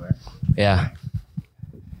 24. Yeah.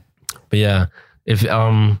 But yeah, if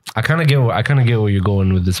I kind of get where you're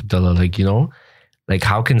going with this, Abdullah. Like, you know, like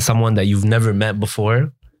how can someone that you've never met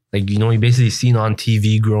before, like, you know, you basically seen on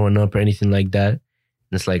TV growing up or anything like that, and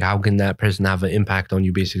it's like, how can that person have an impact on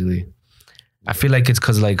you? Basically, I feel like it's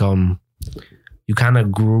because like you kind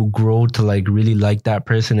of grow to like really like that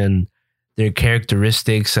person and their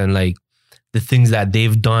characteristics and like the things that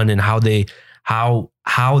they've done and how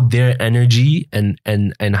their energy and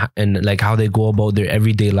like how they go about their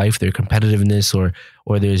everyday life, their competitiveness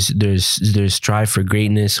or there's strive for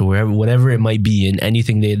greatness or whatever it might be in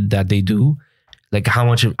anything that they do, like how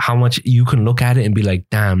much you can look at it and be like,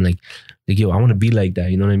 damn, like yo, I want to be like that.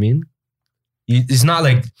 You know what I mean? It's not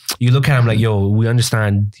like you look at him like, yo, we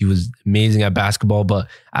understand he was amazing at basketball, but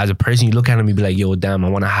as a person, you look at him and be like, yo, damn, I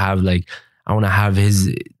want to have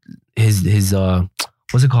his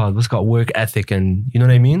what's it called? Work ethic, and you know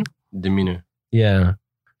what I mean? Demeanor. Yeah.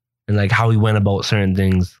 And like how he went about certain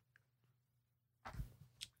things.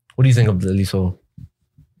 What do you think of Liso?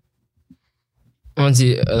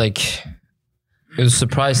 Honestly, like, it was a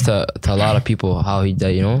surprise to a lot of people how he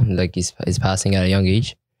died, you know? Like, he's passing at a young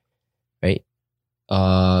age, right?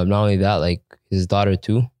 Not only that, like, his daughter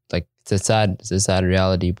too. Like, it's a sad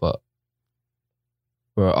reality, but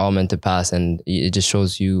we're all meant to pass, and it just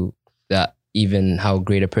shows you that even how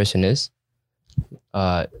great a person is,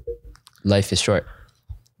 life is short,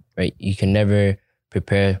 right? You can never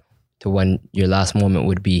prepare to when your last moment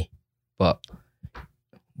would be, but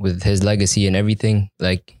with his legacy and everything,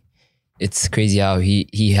 like, it's crazy how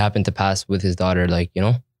he happened to pass with his daughter, like, you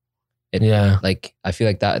know? Yeah. Like, I feel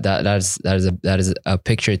like that is a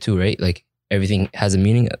picture too, right? Like, everything has a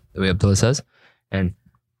meaning, the way Abdullah says. And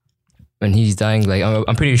when he's dying, like,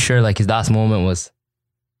 I'm pretty sure like his last moment was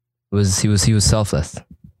he was selfless.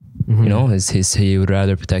 Mhm. You know, he would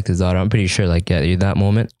rather protect his daughter. I'm pretty sure, like, yeah, that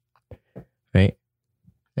moment, right?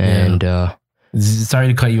 And Sorry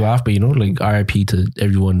to cut you off, but you know, like RIP to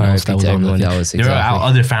everyone else that was on the thing. that was There are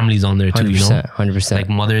other families on there too, you know? 100%. Like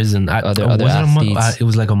mothers and Other was athletes. it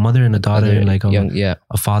was like a mother and a daughter and like yeah,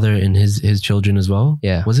 a father and his children as well.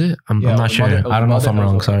 yeah. Was it? I'm Yeah, not a sure. mother- it was I don't know a if I'm mother-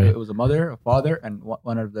 wrong. it was a- Sorry. It was a mother, a father, and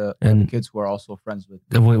one of the kids who are also friends with.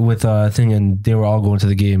 With thing, and they were all going to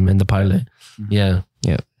the game and the pilot. Yeah.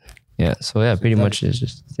 Yeah, so yeah, pretty much it's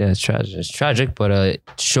just it's tragic. It's tragic, but it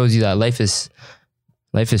shows you that life is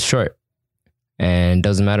short, and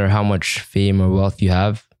doesn't matter how much fame or wealth you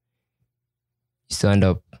have, you still end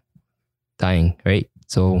up dying, right?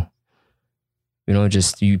 So, you know,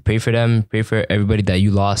 just you pray for them, pray for everybody that you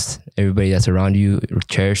lost, everybody that's around you,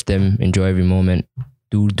 cherish them, enjoy every moment,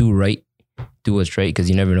 do right, do what's right because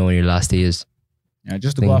you never know when your last day is. Yeah,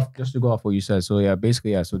 just to Thing. go off what you said. So yeah,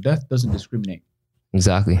 basically, yeah. So death doesn't discriminate,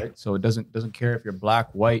 Exactly. right? So it doesn't care if you're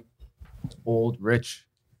black, white, old, rich,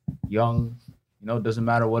 young. You know, it doesn't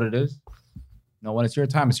matter what it is. You know, when it's your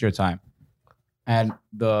time, it's your time. And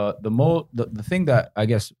the thing that I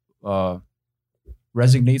guess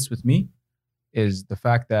resonates with me is the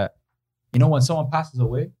fact that, you know, when someone passes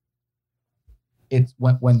away, it's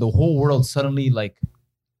when the whole world suddenly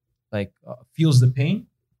feels the pain,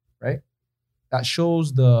 right? That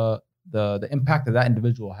shows the impact that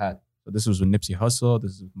individual had. So this was with Nipsey Hussle,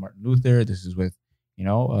 this is with Martin Luther, this is with, you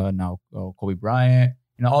know, now Kobe Bryant,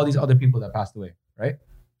 you know, all these other people that passed away, right?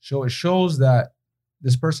 So it shows that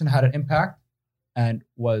this person had an impact and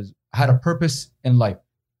had a purpose in life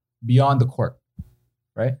beyond the court,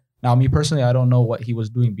 right? Now, me personally, I don't know what he was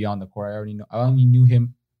doing beyond the court. I only knew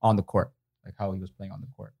him on the court, like how he was playing on the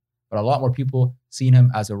court. But a lot more people seen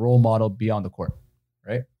him as a role model beyond the court,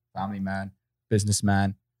 right? Family man,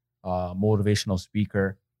 businessman, motivational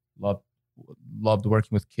speaker, loved working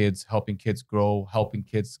with kids, helping kids grow, helping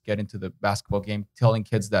kids get into the basketball game, telling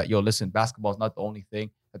kids that, yo, listen, basketball is not the only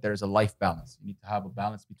thing, that there's a life balance. You need to have a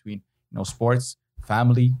balance between, you know, sports,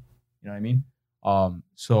 family, you know what I mean?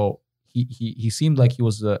 So he seemed like he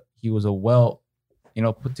was a well, you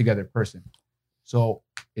know, put together person. So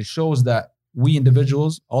it shows that we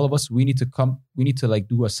individuals, all of us, we need to like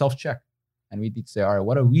do a self-check, and we need to say, all right,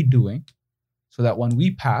 what are we doing so that when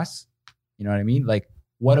we pass, you know what I mean? Like,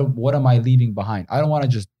 what am I leaving behind? I don't want to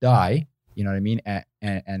just die, you know what I mean?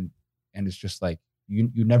 And it's just like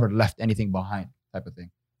you never left anything behind type of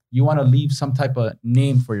thing. You want to leave some type of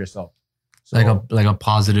name for yourself. So, like a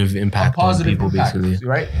positive impact on people, basically.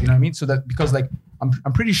 Right? You know what I mean? So that, because like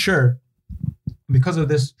I'm pretty sure because of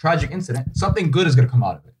this tragic incident, something good is going to come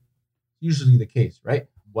out of it. Usually the case, right?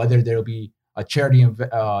 Whether there'll be a charity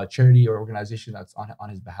or organization that's on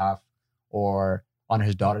his behalf, or on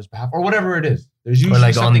his daughter's behalf, or whatever it is. There's usually, or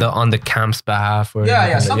like on the camp's behalf, or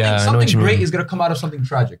something great is going to come out of something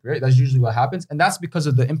tragic, right? That's usually what happens, and that's because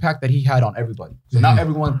of the impact that he had on everybody. So now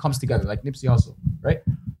everyone comes together, like Nipsey Hussle, right?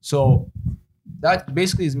 So that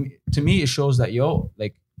basically is, to me, it shows that, yo,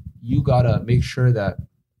 like, you gotta make sure that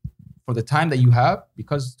for the time that you have,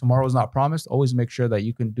 because tomorrow is not promised, always make sure that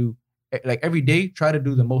you can do, like, every day, try to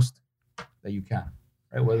do the most that you can,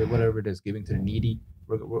 right? Whatever it is, giving to the needy,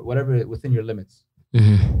 whatever within your limits.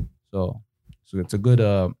 Mm-hmm. So it's a good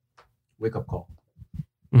wake up call.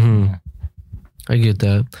 Mm-hmm. I get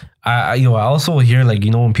that. I also hear, like, you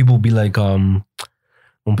know, when people be like,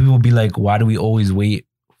 why do we always wait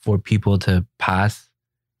for people to pass,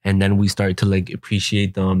 and then we start to like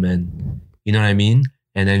appreciate them, and you know what I mean,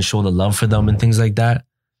 and then show the love for them and things like that.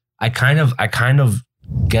 I kind of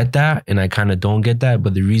get that, and I kind of don't get that.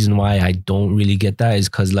 But the reason why I don't really get that is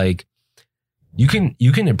because, like, you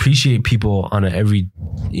can appreciate people on every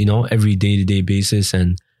day-to-day basis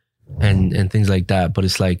and things like that. But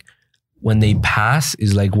it's like when they pass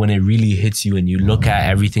is like when it really hits you, and you look at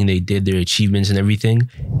everything they did, their achievements and everything,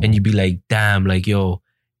 and you be like, damn, like, yo,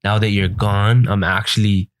 now that you're gone, I'm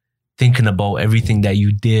actually thinking about everything that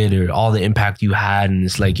you did or all the impact you had, and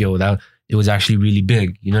it's like, yo, that it was actually really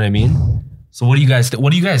big. You know what I mean? So what do you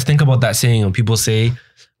guys think about that saying? When people say,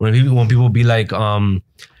 when people be like,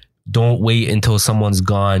 don't wait until someone's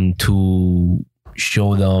gone to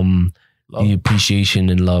show them the appreciation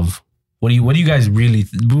and love. What do you guys really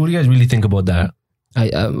think about that?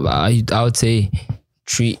 I would say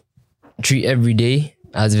treat every day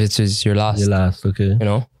as if it's your last. Your last, okay. You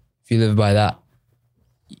know, if you live by that,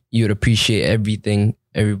 you would appreciate everything,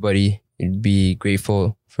 everybody. You'd be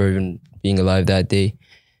grateful for even being alive that day,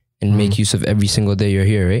 and make use of every single day you're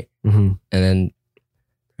here, right? Mm-hmm. And then,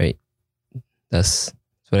 right, that's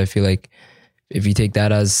what I feel like. If you take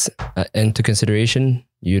that as into consideration,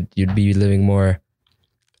 you'd be living more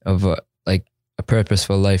of a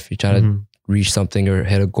purposeful life. You're trying to reach something or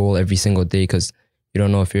hit a goal every single day, because you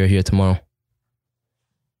don't know if you're here tomorrow.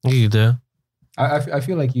 You do. I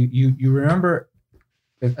feel like you remember.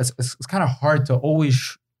 It's kind of hard to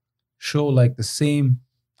always show like the same,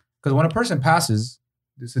 because when a person passes,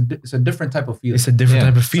 it's a different type of feeling. It's a different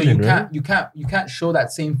type of feeling, so right? You can't show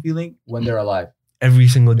that same feeling when they're alive. Every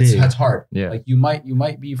single day. It's hard. Yeah. Like you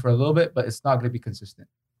might be for a little bit, but it's not going to be consistent,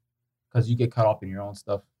 because you get caught up in your own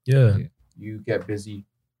stuff. Yeah. You get busy,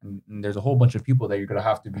 and there's a whole bunch of people that you're going to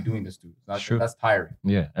have to be doing this to. That's tiring.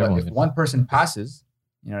 Yeah. But if one person passes,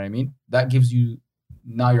 you know what I mean? That gives you,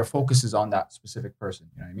 now your focus is on that specific person.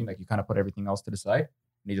 You know what I mean? Like you kind of put everything else to the side and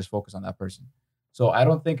you just focus on that person. So I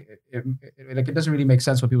don't think it doesn't really make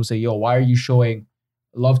sense when people say, yo, why are you showing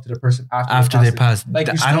love to the person after they pass? Like,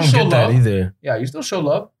 you I don't get that either. Yeah, you still show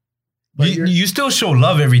love, But you still show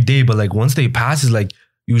love every day, but like once they pass, it's like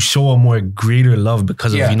you show a more greater love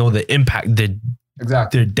because of the impact that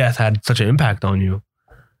exactly their death had such an impact on you.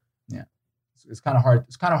 it's kind of hard.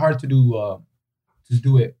 It's kind of hard to do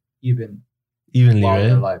it Evenly, while they're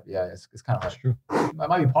right? alive. Yeah, it's kind of hard. True. It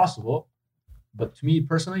might be possible, but to me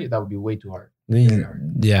personally, that would be way too hard. Very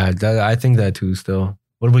hard. Yeah, I think that too. Still,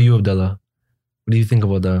 what about you, Abdullah? What do you think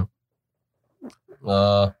about that?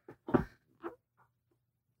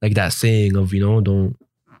 Like that saying of don't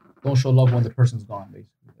show love when the person's gone.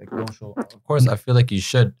 Basically, like don't show. Of course, I feel like you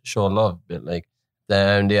should show love, but like the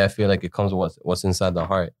end of the day, I feel like it comes with what's inside the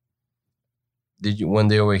heart. When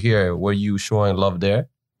they were here, were you showing love there?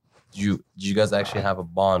 Did you guys actually have a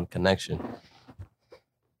bond connection?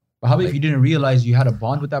 But how about if you didn't realize you had a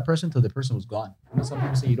bond with that person till the person was gone? Some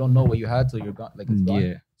people say you don't know what you had till you're gone, like it's gone.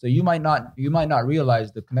 Yeah. So you might not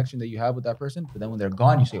realize the connection that you have with that person, but then when they're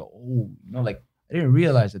gone, you say, oh, like I didn't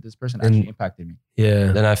realize that this person actually impacted me.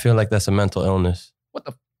 Yeah. Then I feel like that's a mental illness. What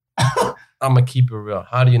the? I'm gonna keep it real.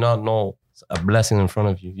 How do you not know a blessing in front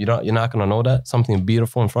of you? You're not gonna know that something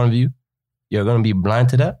beautiful in front of you. You're gonna be blind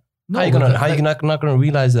to that. No, how you not gonna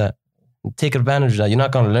realize that? Take advantage of that. You're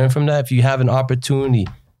not gonna learn from that. If you have an opportunity,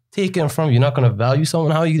 take it in front of you. You're not gonna value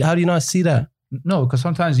someone. How do you not see that? No, because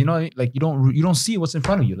sometimes like you don't see what's in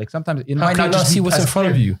front of you. Like sometimes it might How not can you just see be what's as in front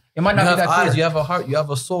clear. of you. It might You not have be that eyes. clear. You have a heart. You have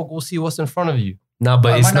a soul. Go see what's in front of you. No,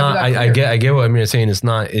 but It it's might not not. be that I clear. get what Amir's saying. It's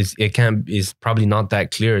not. It's probably not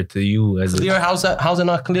that clear to you as Clear? How's it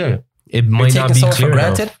not clear? it You're might not taking be someone clear for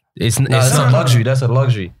enough. granted. It's No, that's not a luxury. That's a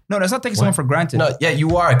luxury. No, that's not taking someone for granted. No, yeah,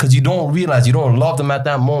 you are, because you don't realize you don't love them at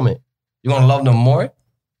that moment. You're gonna love them more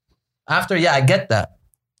after. Yeah, I get that,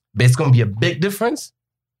 but it's gonna be a big difference.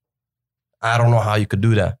 I don't know how you could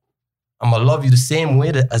do that. I'm gonna love you the same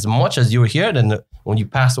way as much as you were here. Then when you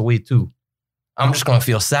pass away too, I'm just gonna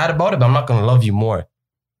feel sad about it, but I'm not gonna love you more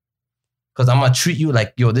because I'm gonna treat you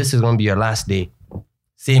like, yo, this is gonna be your last day.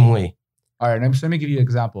 Same way. All right, let me give you an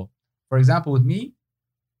example. For example, with me,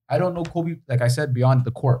 I don't know Kobe, like I said, beyond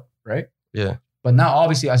the court, right? Yeah. But now,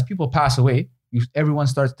 obviously, as people pass away, everyone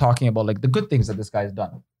starts talking about like the good things that this guy's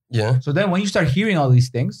done. Yeah. So then when you start hearing all these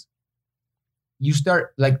things, you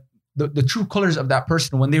start like the true colors of that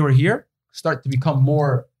person when they were here start to become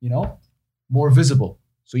more, more visible.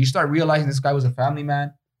 So you start realizing this guy was a family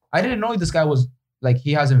man. I didn't know this guy was like,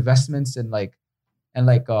 he has investments and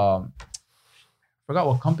forgot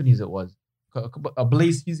what companies it was. A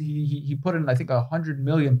Blaze, he put in, I think, 100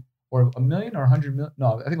 million or $1 million or 100 million.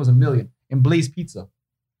 No, I think it was $1 million in Blaze Pizza.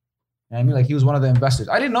 And I mean, like, he was one of the investors.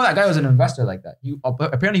 I didn't know that guy was an investor like that.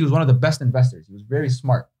 Apparently he was one of the best investors. He was very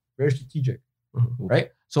smart, very strategic, right?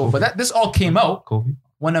 So, but this all came out Kobe.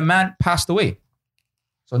 when a man passed away.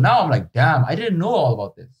 So now I'm like, damn, I didn't know all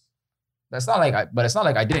about this. It's not like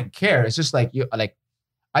I didn't care. It's just like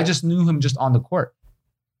I just knew him just on the court.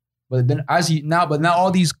 But then now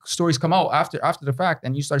all these stories come out after the fact,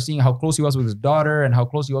 and you start seeing how close he was with his daughter and how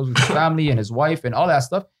close he was with his family and his wife and all that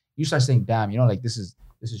stuff. You start saying, damn, like this is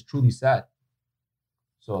truly sad.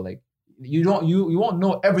 So like you won't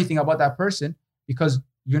know everything about that person because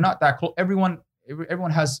you're not that close. Everyone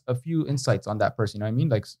has a few insights on that person. You know what I mean?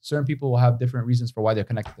 Like certain people will have different reasons for why they're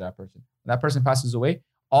connected to that person. When that person passes away,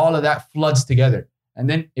 all of that floods together, and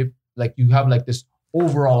then if like you have like this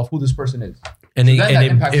overall of who this person is. And So then that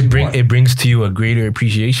impacts you more. it brings to you a greater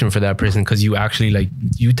appreciation for that person because you actually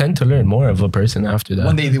you tend to learn more of a person after that.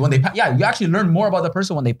 When they you actually learn more about the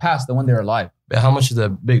person when they pass than when they're alive. But how much is a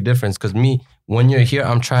big difference? Because when you're here,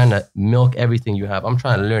 I'm trying to milk everything you have. I'm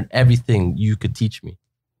trying to learn everything you could teach me.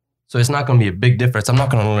 So it's not going to be a big difference. I'm not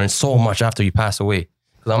going to learn so much after you pass away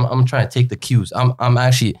because I'm trying to take the cues. I'm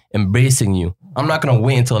actually embracing you. I'm not going to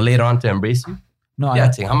wait until later on to embrace you. No, I'm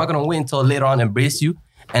not going to wait until later on to embrace you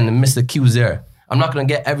and miss the cues there. I'm not going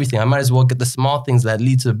to get everything. I might as well get the small things that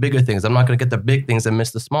lead to the bigger things. I'm not going to get the big things and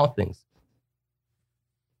miss the small things.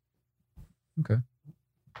 Okay.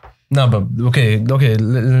 No, but okay.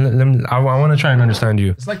 I want to try and understand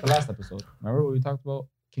you. It's like the last episode. Remember what we talked about?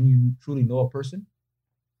 Can you truly know a person?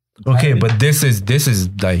 Okay, but this is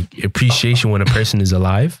like appreciation when a person is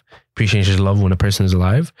alive, appreciation is love when a person is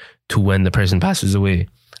alive, to when the person passes away.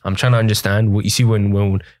 I'm trying to understand what you see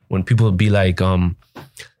when people be like, when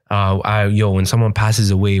someone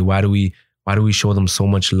passes away, why do we show them so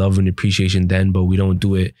much love and appreciation then, but we don't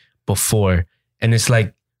do it before? And it's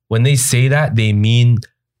like when they say that, they mean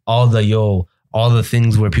all the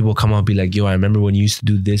things where people come up and be like, yo, I remember when you used to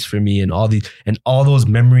do this for me, and all those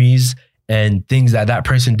memories and things that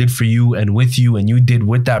person did for you and with you and you did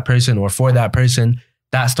with that person or for that person,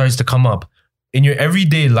 that starts to come up. In your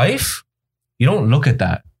everyday life, you don't look at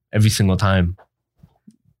that every single time.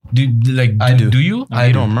 Do you?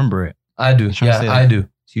 I don't remember it. I do. trying to say, Yeah, like, I do.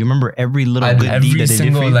 So you remember every little I do. good deed Every that they did for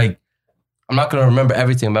single you? like I'm not gonna remember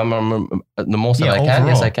everything, but I'm gonna remember the most that Yeah, I can.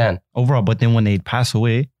 Yes, overall. I can. Overall, but then when they pass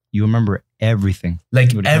away, you remember everything.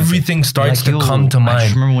 like What are you trying to say? everything starts Like, to yo, come to I just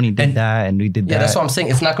mind. remember when he did And- that and we did Yeah, that. that's what I'm saying.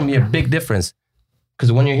 It's not gonna be a big difference.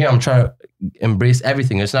 Because when you're here, I'm trying to embrace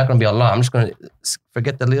everything. It's not gonna be a lot. I'm just gonna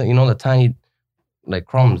forget the little, the tiny, like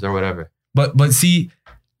crumbs or whatever. But see,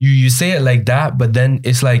 you say it like that, but then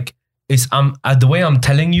it's like the way I'm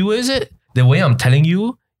telling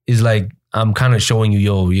you is like I'm kind of showing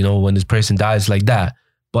you, when this person dies like that.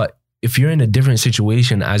 But if you're in a different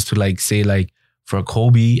situation as to like say like for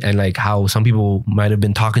Kobe and like how some people might have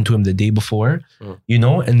been talking to him the day before,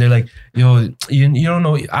 and they're like, you don't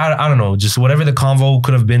know, I don't know, just whatever the convo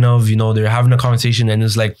could have been of, they're having a conversation and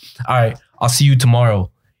it's like, all right, I'll see you tomorrow.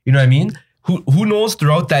 You know what I mean? Who knows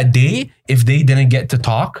throughout that day if they didn't get to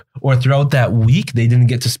talk, or throughout that week they didn't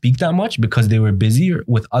get to speak that much because they were busy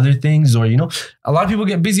with other things, or a lot of people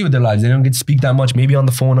get busy with their lives. They don't get to speak that much, maybe on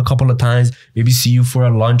the phone a couple of times, maybe see you for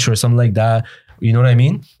a lunch or something like that. You know what I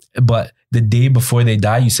mean? But the day before they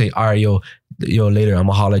die, you say, all right, yo, later, I'm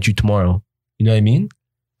gonna holler at you tomorrow. You know what I mean?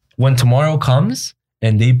 When tomorrow comes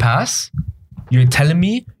and they pass, you're telling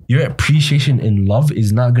me your appreciation and love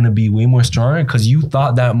is not gonna be way more stronger because you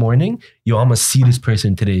thought that morning, yo, I'm gonna see this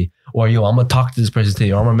person today, or yo, I'm gonna talk to this person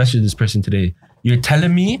today, or I'm gonna message this person today. You're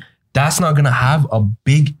telling me that's not gonna have a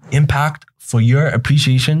big impact for your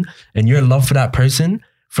appreciation and your love for that person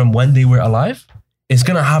from when they were alive? It's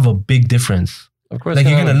gonna have a big difference. Of course. Like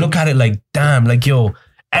you're gonna look at it like, damn, like yo,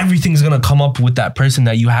 everything's gonna come up with that person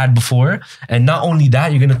that you had before. And not only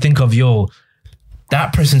that, you're gonna think of, yo,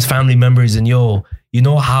 that person's family members, and yo,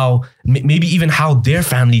 how maybe even how their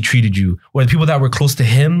family treated you, or the people that were close to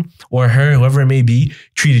him or her, whoever it may be,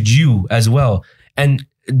 treated you as well. And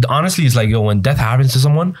honestly, it's like, yo, when death happens to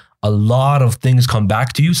someone, a lot of things come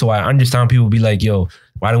back to you. So I understand people be like, yo,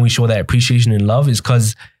 why don't we show that appreciation and love? Is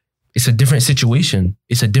because it's a different situation.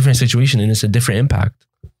 It's a different situation and it's a different impact.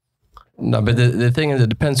 No, but the thing is, it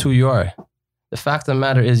depends who you are. The fact of the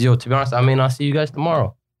matter is, yo, to be honest, I may not see you guys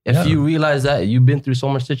tomorrow. If you realize that you've been through so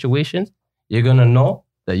much situations, you're gonna know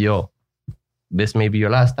that, yo, this may be your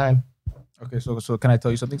last time. Okay, so can I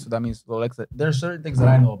tell you something? So that means, Alexa, there's certain things that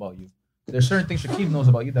I know about you. There's certain things Shaquib knows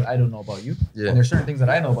about you that I don't know about you. Yeah. And there's certain things that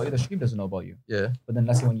I know about you that Shaquib doesn't know about you. Yeah. But then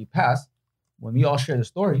let's say when you pass, when we all share the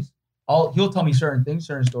stories, he'll tell me certain things,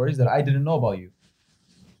 certain stories that I didn't know about you.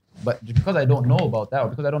 But just because I don't know about that, or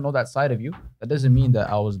because I don't know that side of you, that doesn't mean that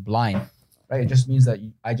I was blind, right? It just means that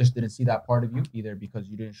I just didn't see that part of you, either because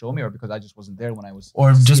you didn't show me or because I just wasn't there when I was.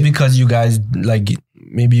 Or just because you guys, like,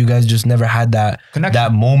 maybe you guys just never had that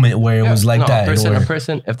Connection. moment where it was like that. A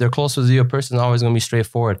person, if they're close to you, a person's always gonna be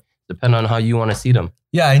straightforward, depending on how you want to see them.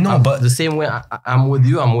 Yeah, I know, but the same way I'm with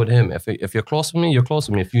you, I'm with him. If you're close to me, you're close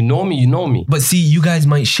to me. If you know me, you know me. But see, you guys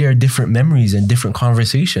might share different memories and different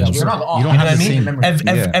conversations. We're not all. You don't You have know the what I mean?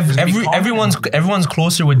 same Memories. Everyone's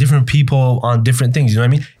closer with different people on different things. You know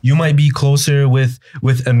what I mean? You might be closer with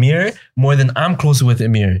Amir more than I'm closer with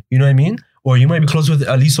Amir. You know what I mean? Or you might be closer with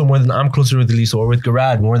Aliso more than I'm closer with Aliso, or with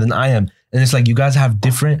Garad more than I am. And it's like you guys have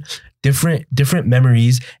different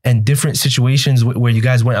memories and different situations where you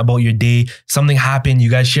guys went about your day. Something happened. You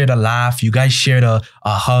guys shared a laugh. You guys shared a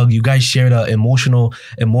hug. You guys shared a emotional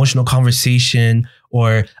conversation,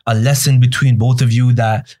 or a lesson between both of you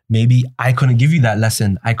that maybe I couldn't give you that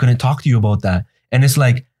lesson. I couldn't talk to you about that. And it's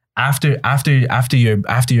like after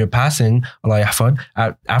your passing, Allah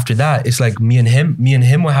yahfad, after that, it's like me and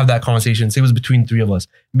him will have that conversation. Say it was between the three of us.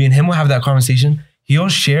 Me and him will have that conversation. He'll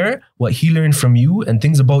share what he learned from you and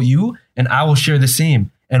things about you, and I will share the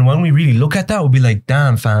same. And when we really look at that, we'll be like,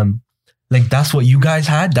 damn, fam, like that's what you guys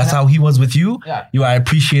had. That's how he was with you. Yeah. I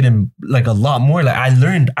appreciate him like a lot more. Like I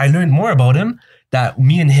learned more about him that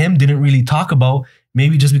me and him didn't really talk about,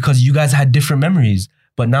 maybe just because you guys had different memories.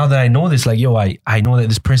 But now that I know this, like, yo, I know that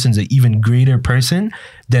this person's an even greater person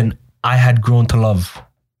than I had grown to love.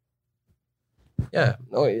 Yeah,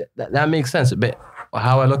 no, that makes sense. But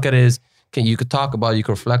how I look at it is, you could talk about it, you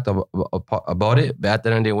could reflect about it, but at the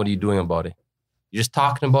end of the day, what are you doing about it? You're just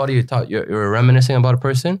talking about it, you're reminiscing about a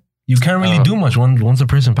person. You can't really do much once a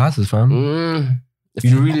person passes, fam. If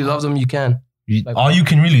you really love them, you can. All you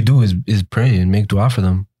can really do is pray and make dua for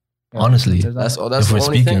them. Yeah, honestly, That's if the we're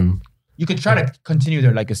only speaking. thing. You could try to continue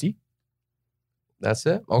their legacy, That's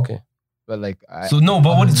it? Okay. but like. So no,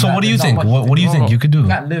 but what do you think? What do you think you could do? You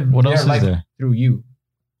can't live What their else is life there? through you.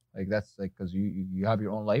 Like that's like because you have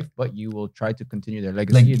your own life, but you will try to continue their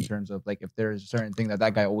legacy in terms of like if there's a certain thing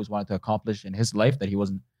that guy always wanted to accomplish in his life that he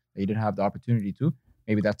didn't have the opportunity to.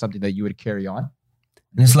 Maybe that's something that you would carry on.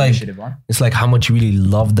 And it's like initiative on. it's like how much you really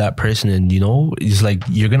love that person, and it's like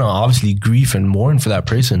you're gonna obviously grieve and mourn for that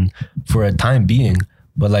person for a time being,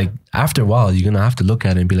 but like after a while you're gonna have to look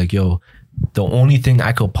at it and be like, yo, the only thing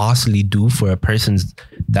I could possibly do for a person's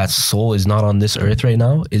that soul is not on this earth right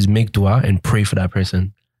now is make dua and pray for that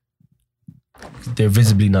person. They're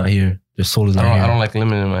visibly not here. Their soul is not I here. don't like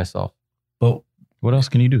limiting myself. But What else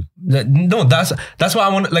can you do? no, that's why I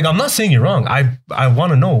want. Like, I'm not saying you're wrong. I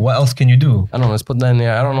want to know what else can you do. I don't know. Let's put that in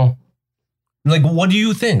there. I don't know. Like, what do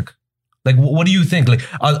you think? Like, what do you think? Like,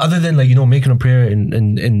 other than like making a prayer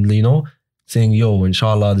and saying, yo,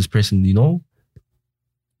 inshallah, this person,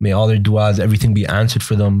 may all their du'as, everything be answered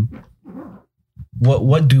for them.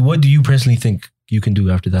 What do you personally think you can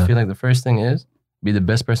do after I that? feel like the first thing is be the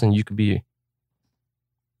best person you could be.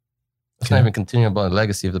 It's not Okay. even continuing about a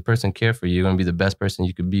legacy. If the person care for you, you're gonna be the best person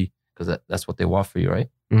you could be because that's what they want for you, right?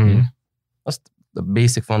 Mhm. That's the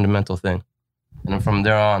basic fundamental thing. And then from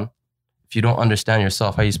there on, if you don't understand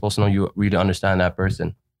yourself, how are you supposed to know you really understand that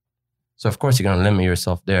person? So of course you're gonna limit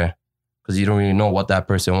yourself there because you don't really know what that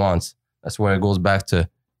person wants. That's where it goes back to: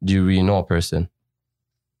 do you really know a person?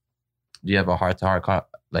 Do you have a heart to heart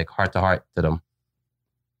to them?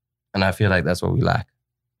 And I feel like that's what we lack.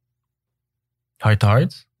 Heart to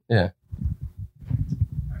hearts?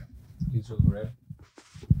 Please go ahead.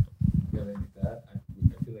 You have anything to add?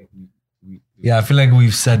 I feel like we Yeah, I feel like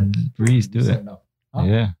we've said. Breeze, do said that. enough. Huh?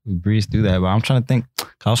 Yeah, we breeze do that. But I'm trying to think.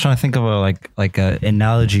 I was trying to think of a like a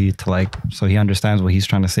analogy to like so he understands what he's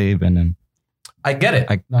trying to say, and then I get it.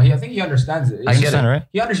 I- No, I think he understands it. I get it, right?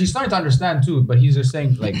 He's starting to understand too, but he's just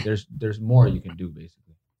saying like there's more you can do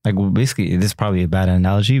basically. Like well, basically, this is probably a bad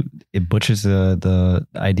analogy. It butchers the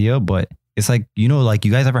idea, but it's like like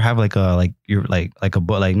you guys ever have like a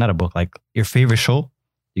book, like not a book, like your favorite show,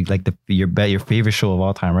 you like your favorite show of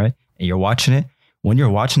all time, right? And you're watching it. When you're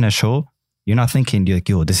watching that show, you're not thinking you're like,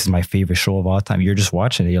 yo, this is my favorite show of all time. You're just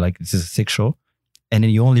watching it. You're like, this is a sick show, and then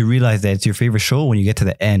you only realize that it's your favorite show when you get to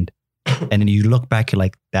the end, and then you look back, you're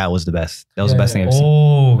like, that was the best. That was the best thing I've seen.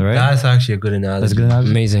 Oh, Right? that's actually a good analogy. That's a good analogy.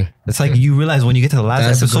 Amazing. It's like you realize when you get to the last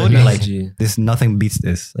That's a good episode, you're like, analogy. this nothing beats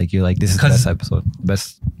this. Like you're like, this is the 'Cause- best episode,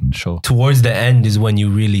 best show. Towards the end is when you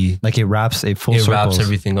really Like it wraps a full it circle, wraps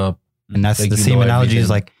everything up. and that's like the you same know analogy as everything.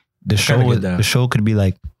 like the kinda show. get that. The show could be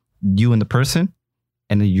like you and the person,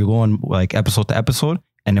 and then you're going like episode to episode,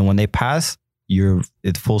 and then when they pass,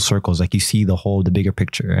 it's full circles. Like you see the bigger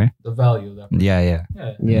picture, right? The value of that. Yeah,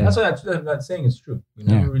 yeah. Yeah. That's what that saying is true. You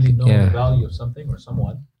Yeah. never really know Yeah. the value of something or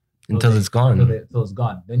someone Until it's gone. Until it's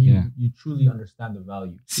gone. Then you Yeah. you truly understand the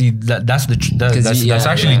value. See, that's yeah,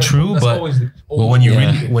 actually yeah. true, That's but always but when you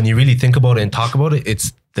Yeah. when you really think about it and talk about it,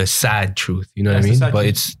 it's the sad truth. You know what I That's the mean? sad But truth.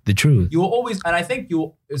 it's the truth. you will always, and I think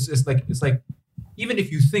it's like even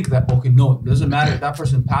if you think that okay, no, it doesn't matter if that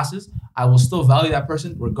person passes, I will still value that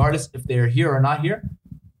person regardless if they're here or not here.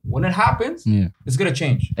 When it happens, Yeah. it's gonna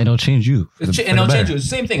change. And it'll change you. for the- for And the it'll change better. you. It's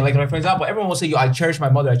the same thing. Like for example, everyone will say, "Yo, I cherish my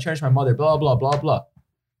mother. I cherish my mother." Blah blah blah blah.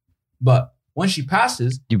 But when she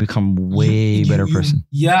passes, You become way better person.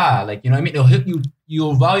 Yeah, like you know what I mean. It'll hit you.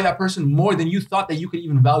 You'll value that person more than you thought that you could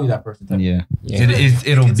even value that person. type. Yeah. Yeah.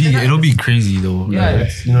 It'll be crazy though. Yeah, Like,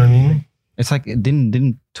 it's- you know what I mean? It's like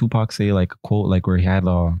didn't Tupac say like a quote like where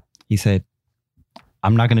he said,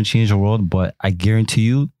 "I'm not gonna change the world, but I guarantee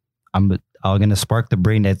you, I'm gonna spark the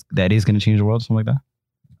brain that is gonna change the world." Something like that.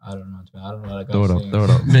 I don't know. I don't know. Like Throw it up. saying. Throw it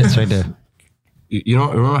up. It's right there. You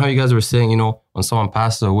don't remember how you guys were saying, when someone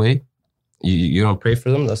passes away, you don't pray for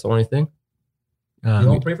them. That's the only thing, You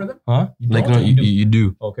don't pray for them? huh? You Like don't no, or you do? you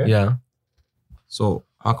do. Okay. Yeah. So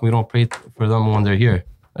how come we don't pray for them when they're here?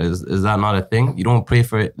 Is that not a thing? You don't pray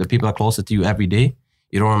for the people that are closest to you every day.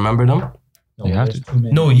 You don't remember them. No, You have there's to. too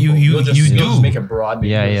many No, people. you You'll just do. make it broad.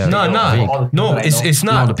 Yeah, yeah. No, no. No, it's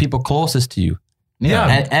No, not. the people closest to you. Yeah.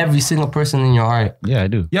 And every single person in your heart. Yeah, I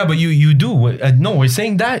do. Yeah, but you do. No, we're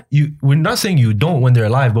saying that we're not saying you don't when they're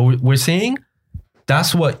alive, but we're saying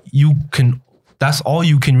that's what you can. That's all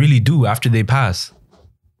you can really do after they pass.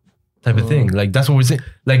 Type of thing. Like that's what we're saying.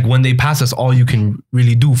 Like when they pass, that's all you can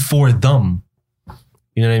really do for them.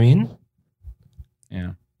 You know what I mean?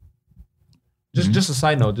 Yeah. Just a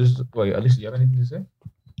side note. Wait, at least you have anything to say?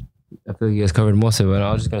 I feel like you guys covered most of it.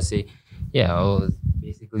 I was just gonna say, yeah,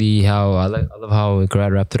 basically how I love how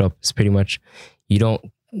Garad wrapped it up. It's pretty much you don't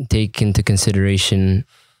take into consideration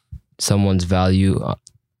someone's value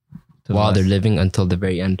while they're living until the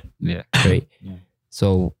very end, Yeah. right? Yeah.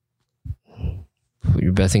 So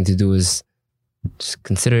your best thing to do is just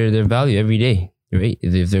consider their value every day, right?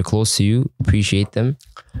 If they're close to you, appreciate them.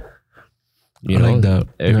 You I know, like that.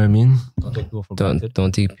 You know what I mean? Don't take people for granted.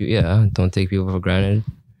 don't take people for granted.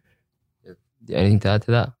 Anything to add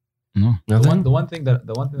to that? No. Nothing? The one thing that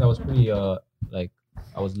was pretty like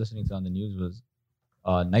I was listening to on the news was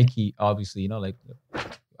Nike. Obviously, like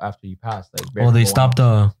after you passed, like bare Oh, they people stopped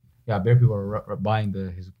bare people are buying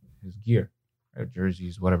his gear, right?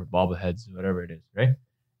 Jerseys, whatever, bobbleheads, whatever it is, right?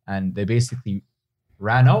 And they basically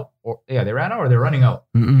ran out, or they're running out.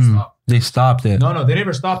 They stopped it. No, they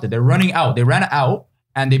never stopped it. They're running out. They ran out,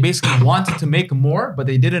 and they basically wanted to make more, but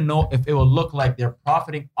they didn't know if it will look like they're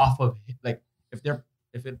profiting off of like if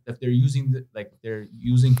they're using they're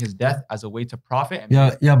using his death as a way to profit and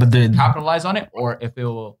But they're capitalize on it, or if it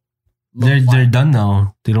will. they're done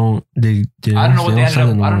now. They don't. They I don't know what they ended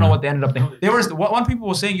up. I don't know what they. they ended up thinking. There was one people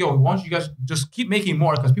was saying, "Yo, why don't you guys just keep making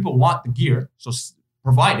more because people want the gear, so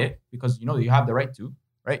provide it because you have the right to,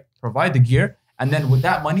 right? Provide the gear, and then with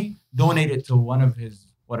that money, donate it to one of his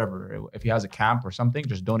whatever. If he has a camp or something,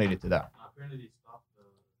 just donate it to that." Apparently, they stopped the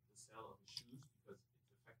sale of the shoes because it's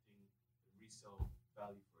affecting the resale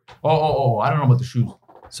value for it. Oh! I don't know about the shoes.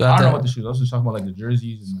 So I don't know about the shoes. I was just talking about like the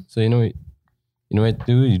jerseys and So you know what you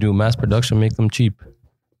do? You do mass production, make them cheap.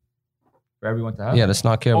 for everyone to have. Yeah, let's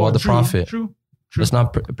not care about the profit. True. Let's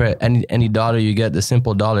not any dollar you get, the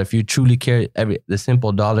simple dollar. If you truly care, the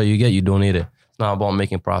simple dollar you get, you donate it. It's not about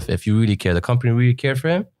making profit. If you really care, the company really care for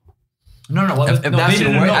him. No. Well, If that's your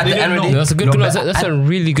word, at the end of the day, That's a good. That's a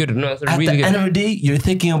really good. No, that's a At really the good. end of the day, you're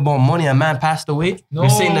thinking about money. A man passed away. No, You're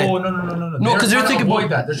saying that. no. No, 'cause they're thinking avoid about-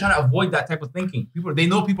 that. They're trying to avoid that type of thinking. They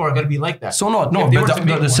know people are gonna be like that. So no. If they were But to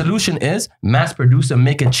make the one- solution is mass produce and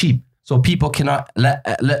make it cheap, so people cannot let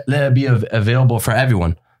it be available for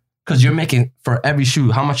everyone. Because you're making for every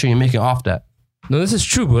shoe. How much are you making off that? No, this is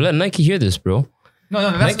true, bro. Let Nike hear this, bro. No,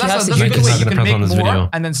 Nike that's has to a hear good this. way. Not You gonna can press on make this more video.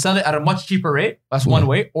 and then sell it at a much cheaper rate. That's one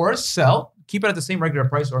way. Or keep it at the same regular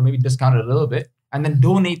price, or maybe discount it a little bit, and then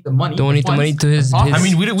donate the money. Donate the money to his- profits I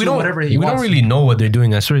mean, we to don't whatever he we don't wants. really know what they're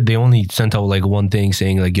doing. I swear they only sent out like one thing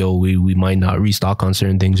saying like, "Yo, we might not restock on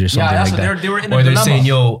certain things or something Yeah, that's like what that." they were in a Or they're dilemma. saying,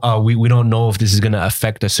 "Yo, we don't know if this is gonna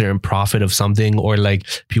affect a certain profit of something, or like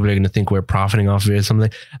people are gonna think we're profiting off of it or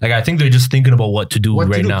something." Like I think they're just thinking about what to do what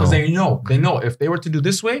right to do now. because they know if they were to do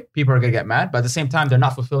this way, people are gonna get mad. But at the same time, they're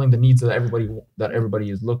not fulfilling the needs that everybody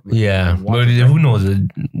is looking. Yeah, and but wanting, who knows?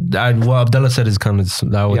 What Abdullah said is kind of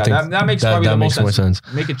that makes probably the most more sense.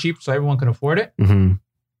 Make it cheap so everyone can afford it, hmm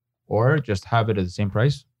or just have it at the same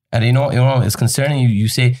price. And you know, it's concerning. You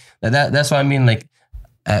say that's what I mean. Like,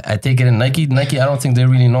 I take it in Nike. I don't think they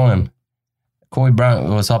really know him. Kobe Bryant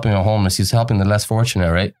was helping a homeless. He's helping the less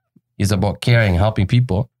fortunate, right? He's about caring, helping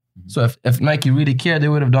people. So if Nike really cared, they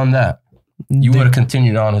would have done that. You would have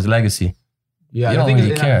continued on his legacy. Yeah, You the don't thing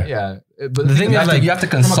really is, care. Yeah, but The thing is, like, you have to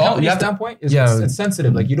from a consult. company You have to. standpoint, it's, Yeah. it's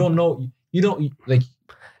sensitive. Like you don't know, you don't like.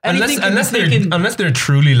 Unless they're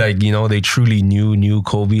truly like they truly knew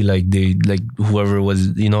Kobe, like they like whoever was,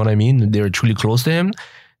 you know what I mean, they were truly close to him,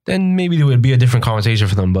 then maybe there would be a different conversation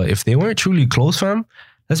for them. But if they weren't truly close, fam,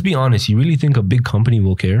 let's be honest, you really think a big company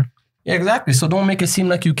will care? Yeah, exactly. So don't make it seem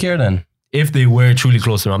like you care then. If they were truly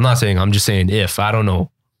close to him, I'm just saying if, I don't know.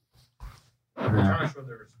 They're trying to show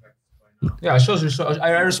their respect by now. Yeah, it shows you. So I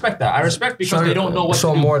respect that. I respect because they don't know what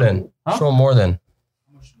Show to do. more then. Huh? Show more then.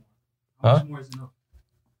 How much more? How Huh? much more is enough?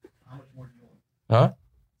 How much more do you want?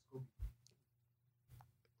 Huh?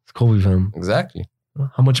 It's Kobe, fam. Exactly.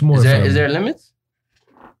 How much more? fam? Is there limits?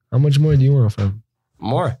 How much more do you want, fam?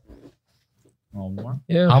 More. Oh, more?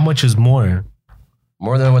 Yeah. How much is more?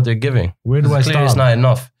 More than what they're giving. Where do I It's clear it's stop? not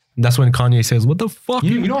enough. That's when Kanye says, "What the fuck?"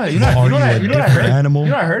 You know what I Different heard? animal You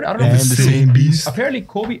know what I heard? I don't know and if the it's same beast. Apparently,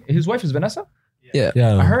 Kobe, his wife is Vanessa. Yeah.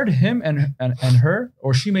 Yeah. I heard him and her,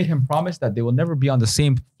 or she made him promise that they will never be on the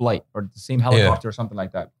same flight or the same helicopter or something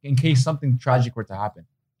like that, in case something tragic were to happen.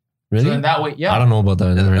 Really? So in that way, yeah. I don't know about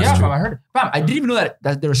that. Yeah, fam, I heard it. Fam, I didn't even know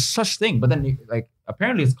that there's such thing. But then, like,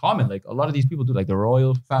 apparently it's common. Like, a lot of these people do, like the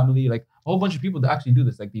royal family, like a whole bunch of people that actually do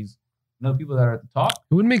this. Like these, people that are at the top.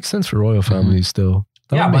 It would make sense for royal families still.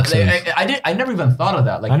 That Yeah, would but make sense. I never even thought of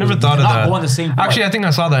that. Like, I never you thought of cannot that. Go on the same flight. Actually, I think I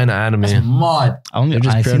saw that in an that's anime. mad.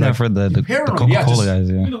 I seen that for the Paranoid, Coca-Cola yeah, just- guys.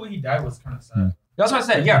 Yeah. Even the way he died was kind of sad. That's what I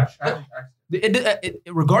said. Yeah. Tragic accident.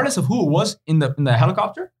 Regardless of who it was in the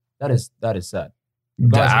helicopter, that is sad.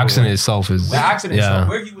 The accident itself is. The accident Yeah. itself.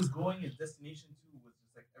 Where he was going, his destination to was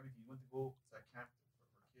just like everything. He went to go to that camp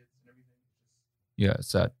for kids and everything. Yeah, it's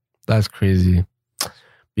sad. That's crazy.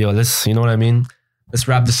 Yo, you know what I mean? Let's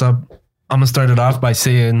wrap this up. I'm gonna start it off by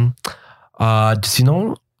saying, just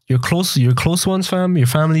your close ones, fam, your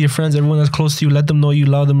family, your friends, everyone that's close to you, let them know you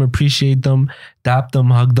love them, appreciate them, dap them,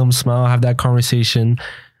 hug them, smile, have that conversation.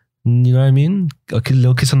 You know what I mean? A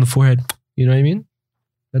little kiss on the forehead. You know what I mean?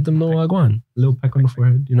 Let them know I go on. A little peck on the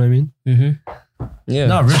forehead. You know what I mean? Mm-hmm. Yeah.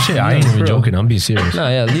 No, real shit. I ain't even Bro. joking. I'm being serious. No,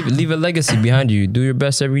 yeah. Leave a legacy behind you. Do your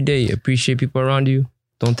best every day. Appreciate people around you.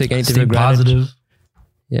 Don't take anything Stay for granted. positive.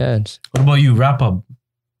 Yeah. What about you? Wrap up.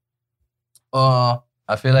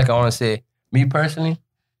 I feel like I want to say, me personally,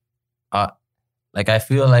 like I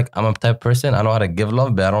feel like I'm a type of person, I know how to give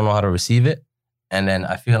love, but I don't know how to receive it. And then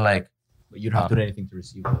I feel like, But you don't have to do anything to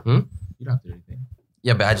receive it. Hmm? You don't have to do anything.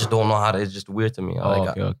 yeah, but I just don't know how to, it's just weird to me.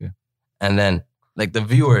 Okay. And then like the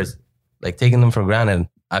viewers, like taking them for granted,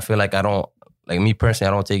 I feel like I don't, like me personally,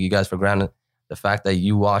 I don't take you guys for granted. The fact that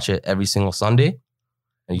you watch it every single Sunday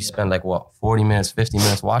and you spend like what, 40 minutes, 50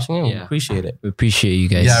 minutes watching it, we Yeah. appreciate it. We appreciate you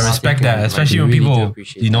guys. Yeah, I respect that. Especially We when really do people,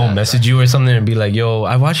 appreciate you know, that. message you or something and be like, yo,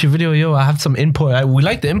 I watched your video. Yo, I have some input. We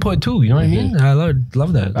like the input too. You know what I mean? I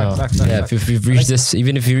love that. Yeah, if you've reached this,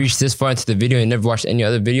 even if you reached this far into the video and never watched any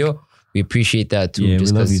other video, we appreciate that too. Yeah, we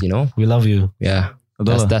just love because, you. you know, We love you. yeah,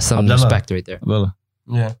 Abdullah. that's some Abdullah. respect right there. Abdullah,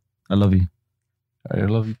 Yeah. I love you. I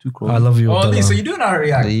love you too, I love you. Oh, Abdullah. so you do know how to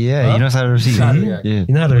react. Yeah, you know how to receive. How to Yeah. react. Yeah.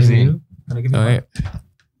 You know how to receive. Can I give you All one? right.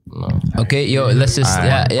 Okay, yo, let's just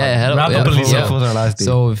Alright. hello, Wrap yeah, up, Elisa. yeah. For our last day.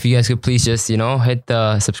 So if you guys could please just, you know, hit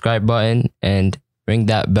the subscribe button and ring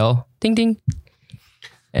that bell. Ding ding.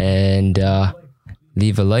 And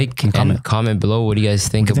leave a like and comment below what do you guys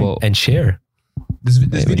think about And share. This what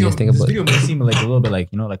do you video, guys think this about- video may seem like a little bit like,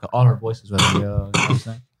 you know, like all our voices were like, you know what I'm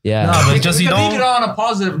saying? yeah. Nah, but We just, can you leave it know, on a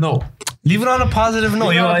positive note. leave it on a positive note.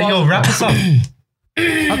 Leave it on a Yo, positive wrap us up.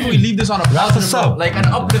 How can we leave this on a Wrap positive us up. note? Like an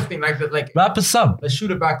uplifting, like Wrap us up. let's shoot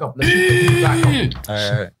it back up. Let's shoot it back up.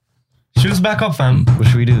 all right. Shoot us back up, fam. What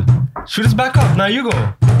should we do? Shoot us back up. Now you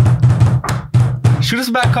go. Shoot us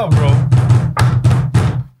back up, bro.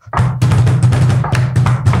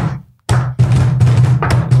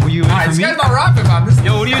 Were you Alright, this guy's not rapping, man. This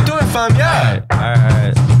Yo, what are you doing, fam? Yeah.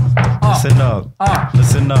 Alright. Listen up.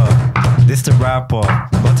 Listen up. This the wrap up.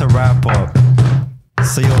 About to wrap up.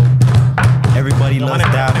 So yo, everybody let's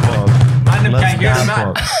dap up. Man, Let's can't hear the dap man.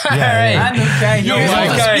 up. Yeah, Man, can't hear Yo, the I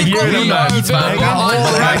man. can't hear We the are man. available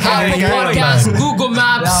on I can't Apple hear Podcasts, the man. Google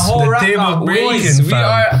Maps. That whole The rap table now. break. Boys, we fam.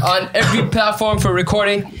 are on every platform for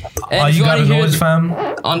recording. And All if you you want gotta to know hear is, fam.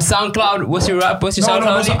 on SoundCloud, what's your rap? What's your No,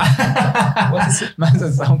 SoundCloud? no, what's it? Man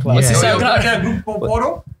said SoundCloud. What's your Yo, SoundCloud? can I group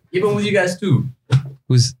photo? Even with you guys too.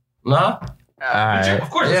 Who's Nah? Alright. Of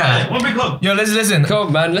course, Yeah. one big hug. Yo, let's listen.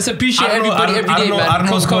 come, man? Let's appreciate I don't know, everybody every day, man. I don't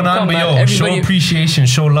know what's going on, but man. yo, Everybody- show appreciation,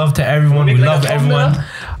 show love to everyone. We Make like love a thumbnail?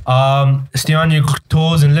 everyone. Stay on your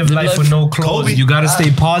toes and live life life. with no clothes. Kobe. You gotta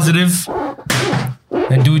stay positive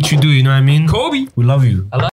and do what you do. You know what I mean? Kobe. We love you.